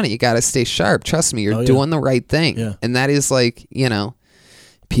 keep doing it. You gotta stay sharp. Trust me, you're Oh, yeah. doing the right thing. Yeah. And that is like,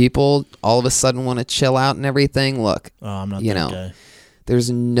 people all of a sudden want to chill out and everything. Look, Oh, I'm not you that know, guy. there's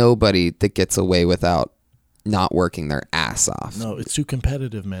nobody that gets away without not working their ass off. No, it's too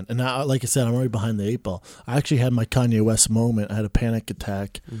competitive, man. And now, like I said, I'm already behind the 8 ball. I actually had my Kanye West moment. I had a panic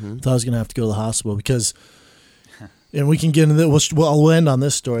attack. Thought I was going to have to go to the hospital because, and we can get into that. I'll end on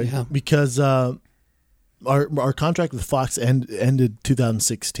this story because our contract with Fox ended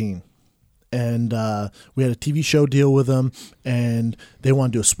 2016. And we had a TV show deal with them, and they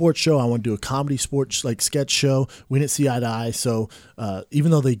wanted to do a sports show. I wanted to do a comedy sports sketch show. We didn't see eye to eye, so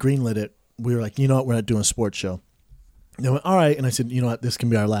even though they greenlit it, we were like, you know what, we're not doing a sports show. And they went, all right, and I said, you know what, this can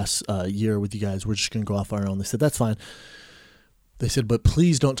be our last year with you guys. We're just going to go off our own. They said, that's fine. They said, but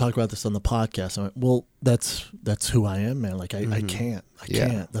please don't talk about this on the podcast. I went, well, that's who I am, man. Like I can't. I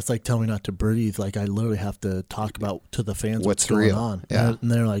can't. That's like telling me not to breathe. Like I literally have to talk about to the fans what's going real. on. Yeah.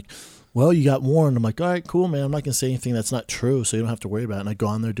 And they're like, well, you got warned. I'm like, all right, cool, man. I'm not going to say anything that's not true, so you don't have to worry about it. And I go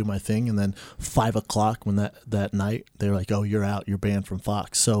on there, do my thing, and then 5 o'clock when that night, they're like, oh, you're out. You're banned from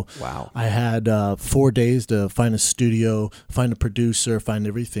Fox. So Wow. I had 4 days to find a studio, find a producer, find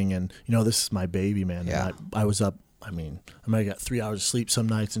everything. And, this is my baby, man. Yeah. And I was up. I might have got 3 hours of sleep some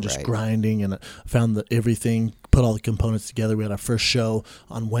nights and just Right. grinding, and found everything, put all the components together. We had our first show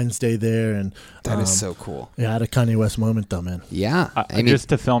on Wednesday there, and That is so cool. Yeah, I had a Kanye West moment though, man. Yeah. I mean, Just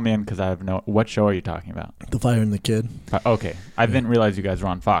to fill me in because I have what show are you talking about? The Fire and the Kid. Okay, I didn't realize you guys were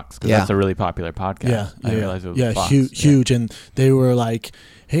on Fox because Yeah. that's a really popular podcast. Yeah, I didn't realize it was Fox. huge, and they were like,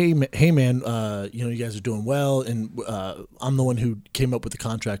 "Hey, man, you guys are doing well." And I'm the one who came up with the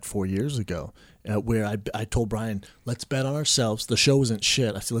contract 4 years ago, where I told Brian, "Let's bet on ourselves." The show wasn't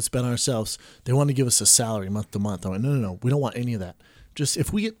shit. I said, "Let's bet on ourselves." They want to give us a salary month to month. I went, "No, we don't want any of that. Just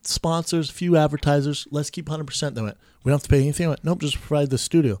if we get sponsors, a few advertisers, let's keep 100%. They went, "We don't have to pay anything." I went, "Nope, just provide the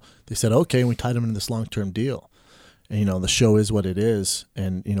studio." They said, "Okay," and we tied them into this long-term deal. And, the show is what it is,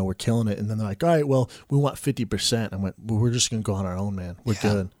 and, we're killing it. And then they're like, all right, well, we want 50%. I went, well, we're just going to go on our own, man. We're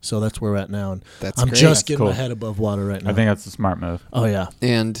good. So that's where we're at now. And That's I'm great. just That's getting cool. my head above water right now. I think that's a smart move. Oh, yeah.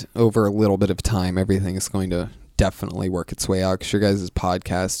 and over a little bit of time, everything is going to definitely work its way out because your guys'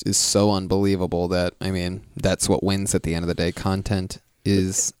 podcast is so unbelievable that, that's what wins at the end of the day. Content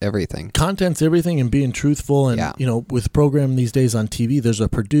is everything. Content's everything, and being truthful. And, with programming these days on TV, there's a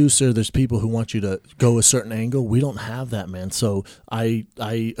producer, there's people who want you to go a certain angle. We don't have that, man. So I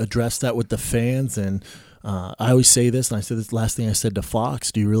address that with the fans, and I always say this, and I said this last thing I said to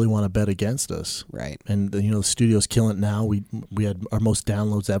Fox, do you really want to bet against us? Right. And, the studio's killing it now. We had our most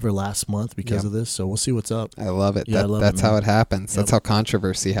downloads ever last month because of this, so we'll see what's up. I love it. Yeah, That's how it happens. That's how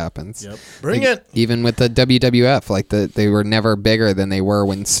controversy happens. Yep. Bring it! Even with the WWF, they were never bigger than they were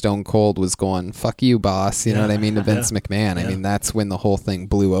when Stone Cold was going, fuck you, boss, you know what I mean, to Vince McMahon. I mean, that's when the whole thing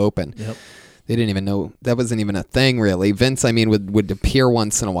blew open. Yep. They didn't even know that wasn't even a thing, really. Vince, would appear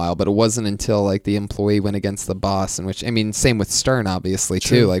once in a while, but it wasn't until the employee went against the boss, in which same with Stern, obviously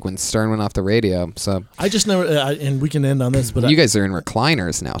too. Like when Stern went off the radio. So I just never, and we can end on this, but you guys are in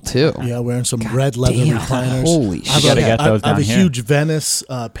recliners now too. Yeah, wearing some red leather recliners. Holy shit! You gotta get those down here. I have a huge Venice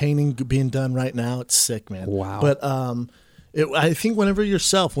painting being done right now. It's sick, man. Wow. But I think whenever you're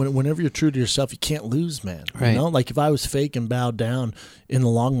true to yourself, you can't lose, man. Right. Like if I was fake and bowed down, in the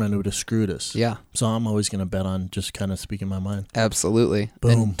long run, it would have screwed us. Yeah. So I'm always going to bet on just kind of speaking my mind. Absolutely.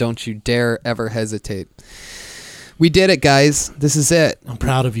 Boom. And don't you dare ever hesitate. We did it, guys. This is it. I'm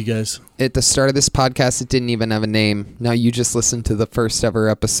proud of you guys. At the start of this podcast, it didn't even have a name. Now you just listened to the first ever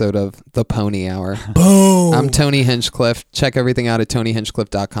episode of The Pony Hour. Boom. I'm Tony Hinchcliffe. Check everything out at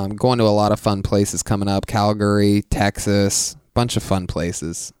TonyHinchcliffe.com. Going to a lot of fun places coming up. Calgary, Texas, bunch of fun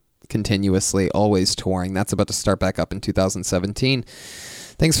places. Continuously, always touring. That's about to start back up in 2017.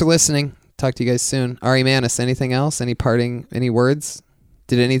 Thanks for listening. Talk to you guys soon. Ari Manis, anything else? Any words?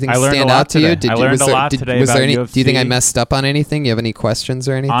 Did anything stand out to you? I learned a lot today about UFC. Do you think I messed up on anything? You have any questions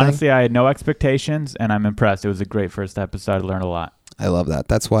or anything? Honestly, I had no expectations, and I'm impressed. It was a great first episode. I learned a lot. I love that.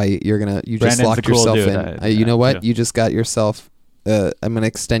 That's why you just locked cool yourself dude. in. You know what? You just got yourself. I'm going to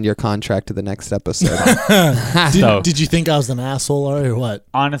extend your contract to the next episode. Did you think I was an asshole or what?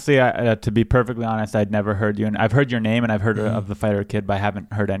 Honestly, to be perfectly honest, I'd never heard you. And I've heard your name and I've heard of the Fighter Kid, but I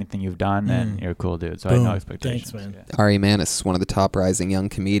haven't heard anything you've done. And you're a cool dude. So I had no expectations. Thanks, man. Yeah. Ari Manis is one of the top rising young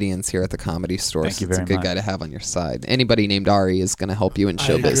comedians here at the Comedy Store. Thank you very much. It's a good guy to have on your side. Anybody named Ari is going to help you in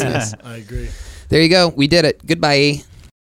show business. I agree. There you go. We did it. Goodbye.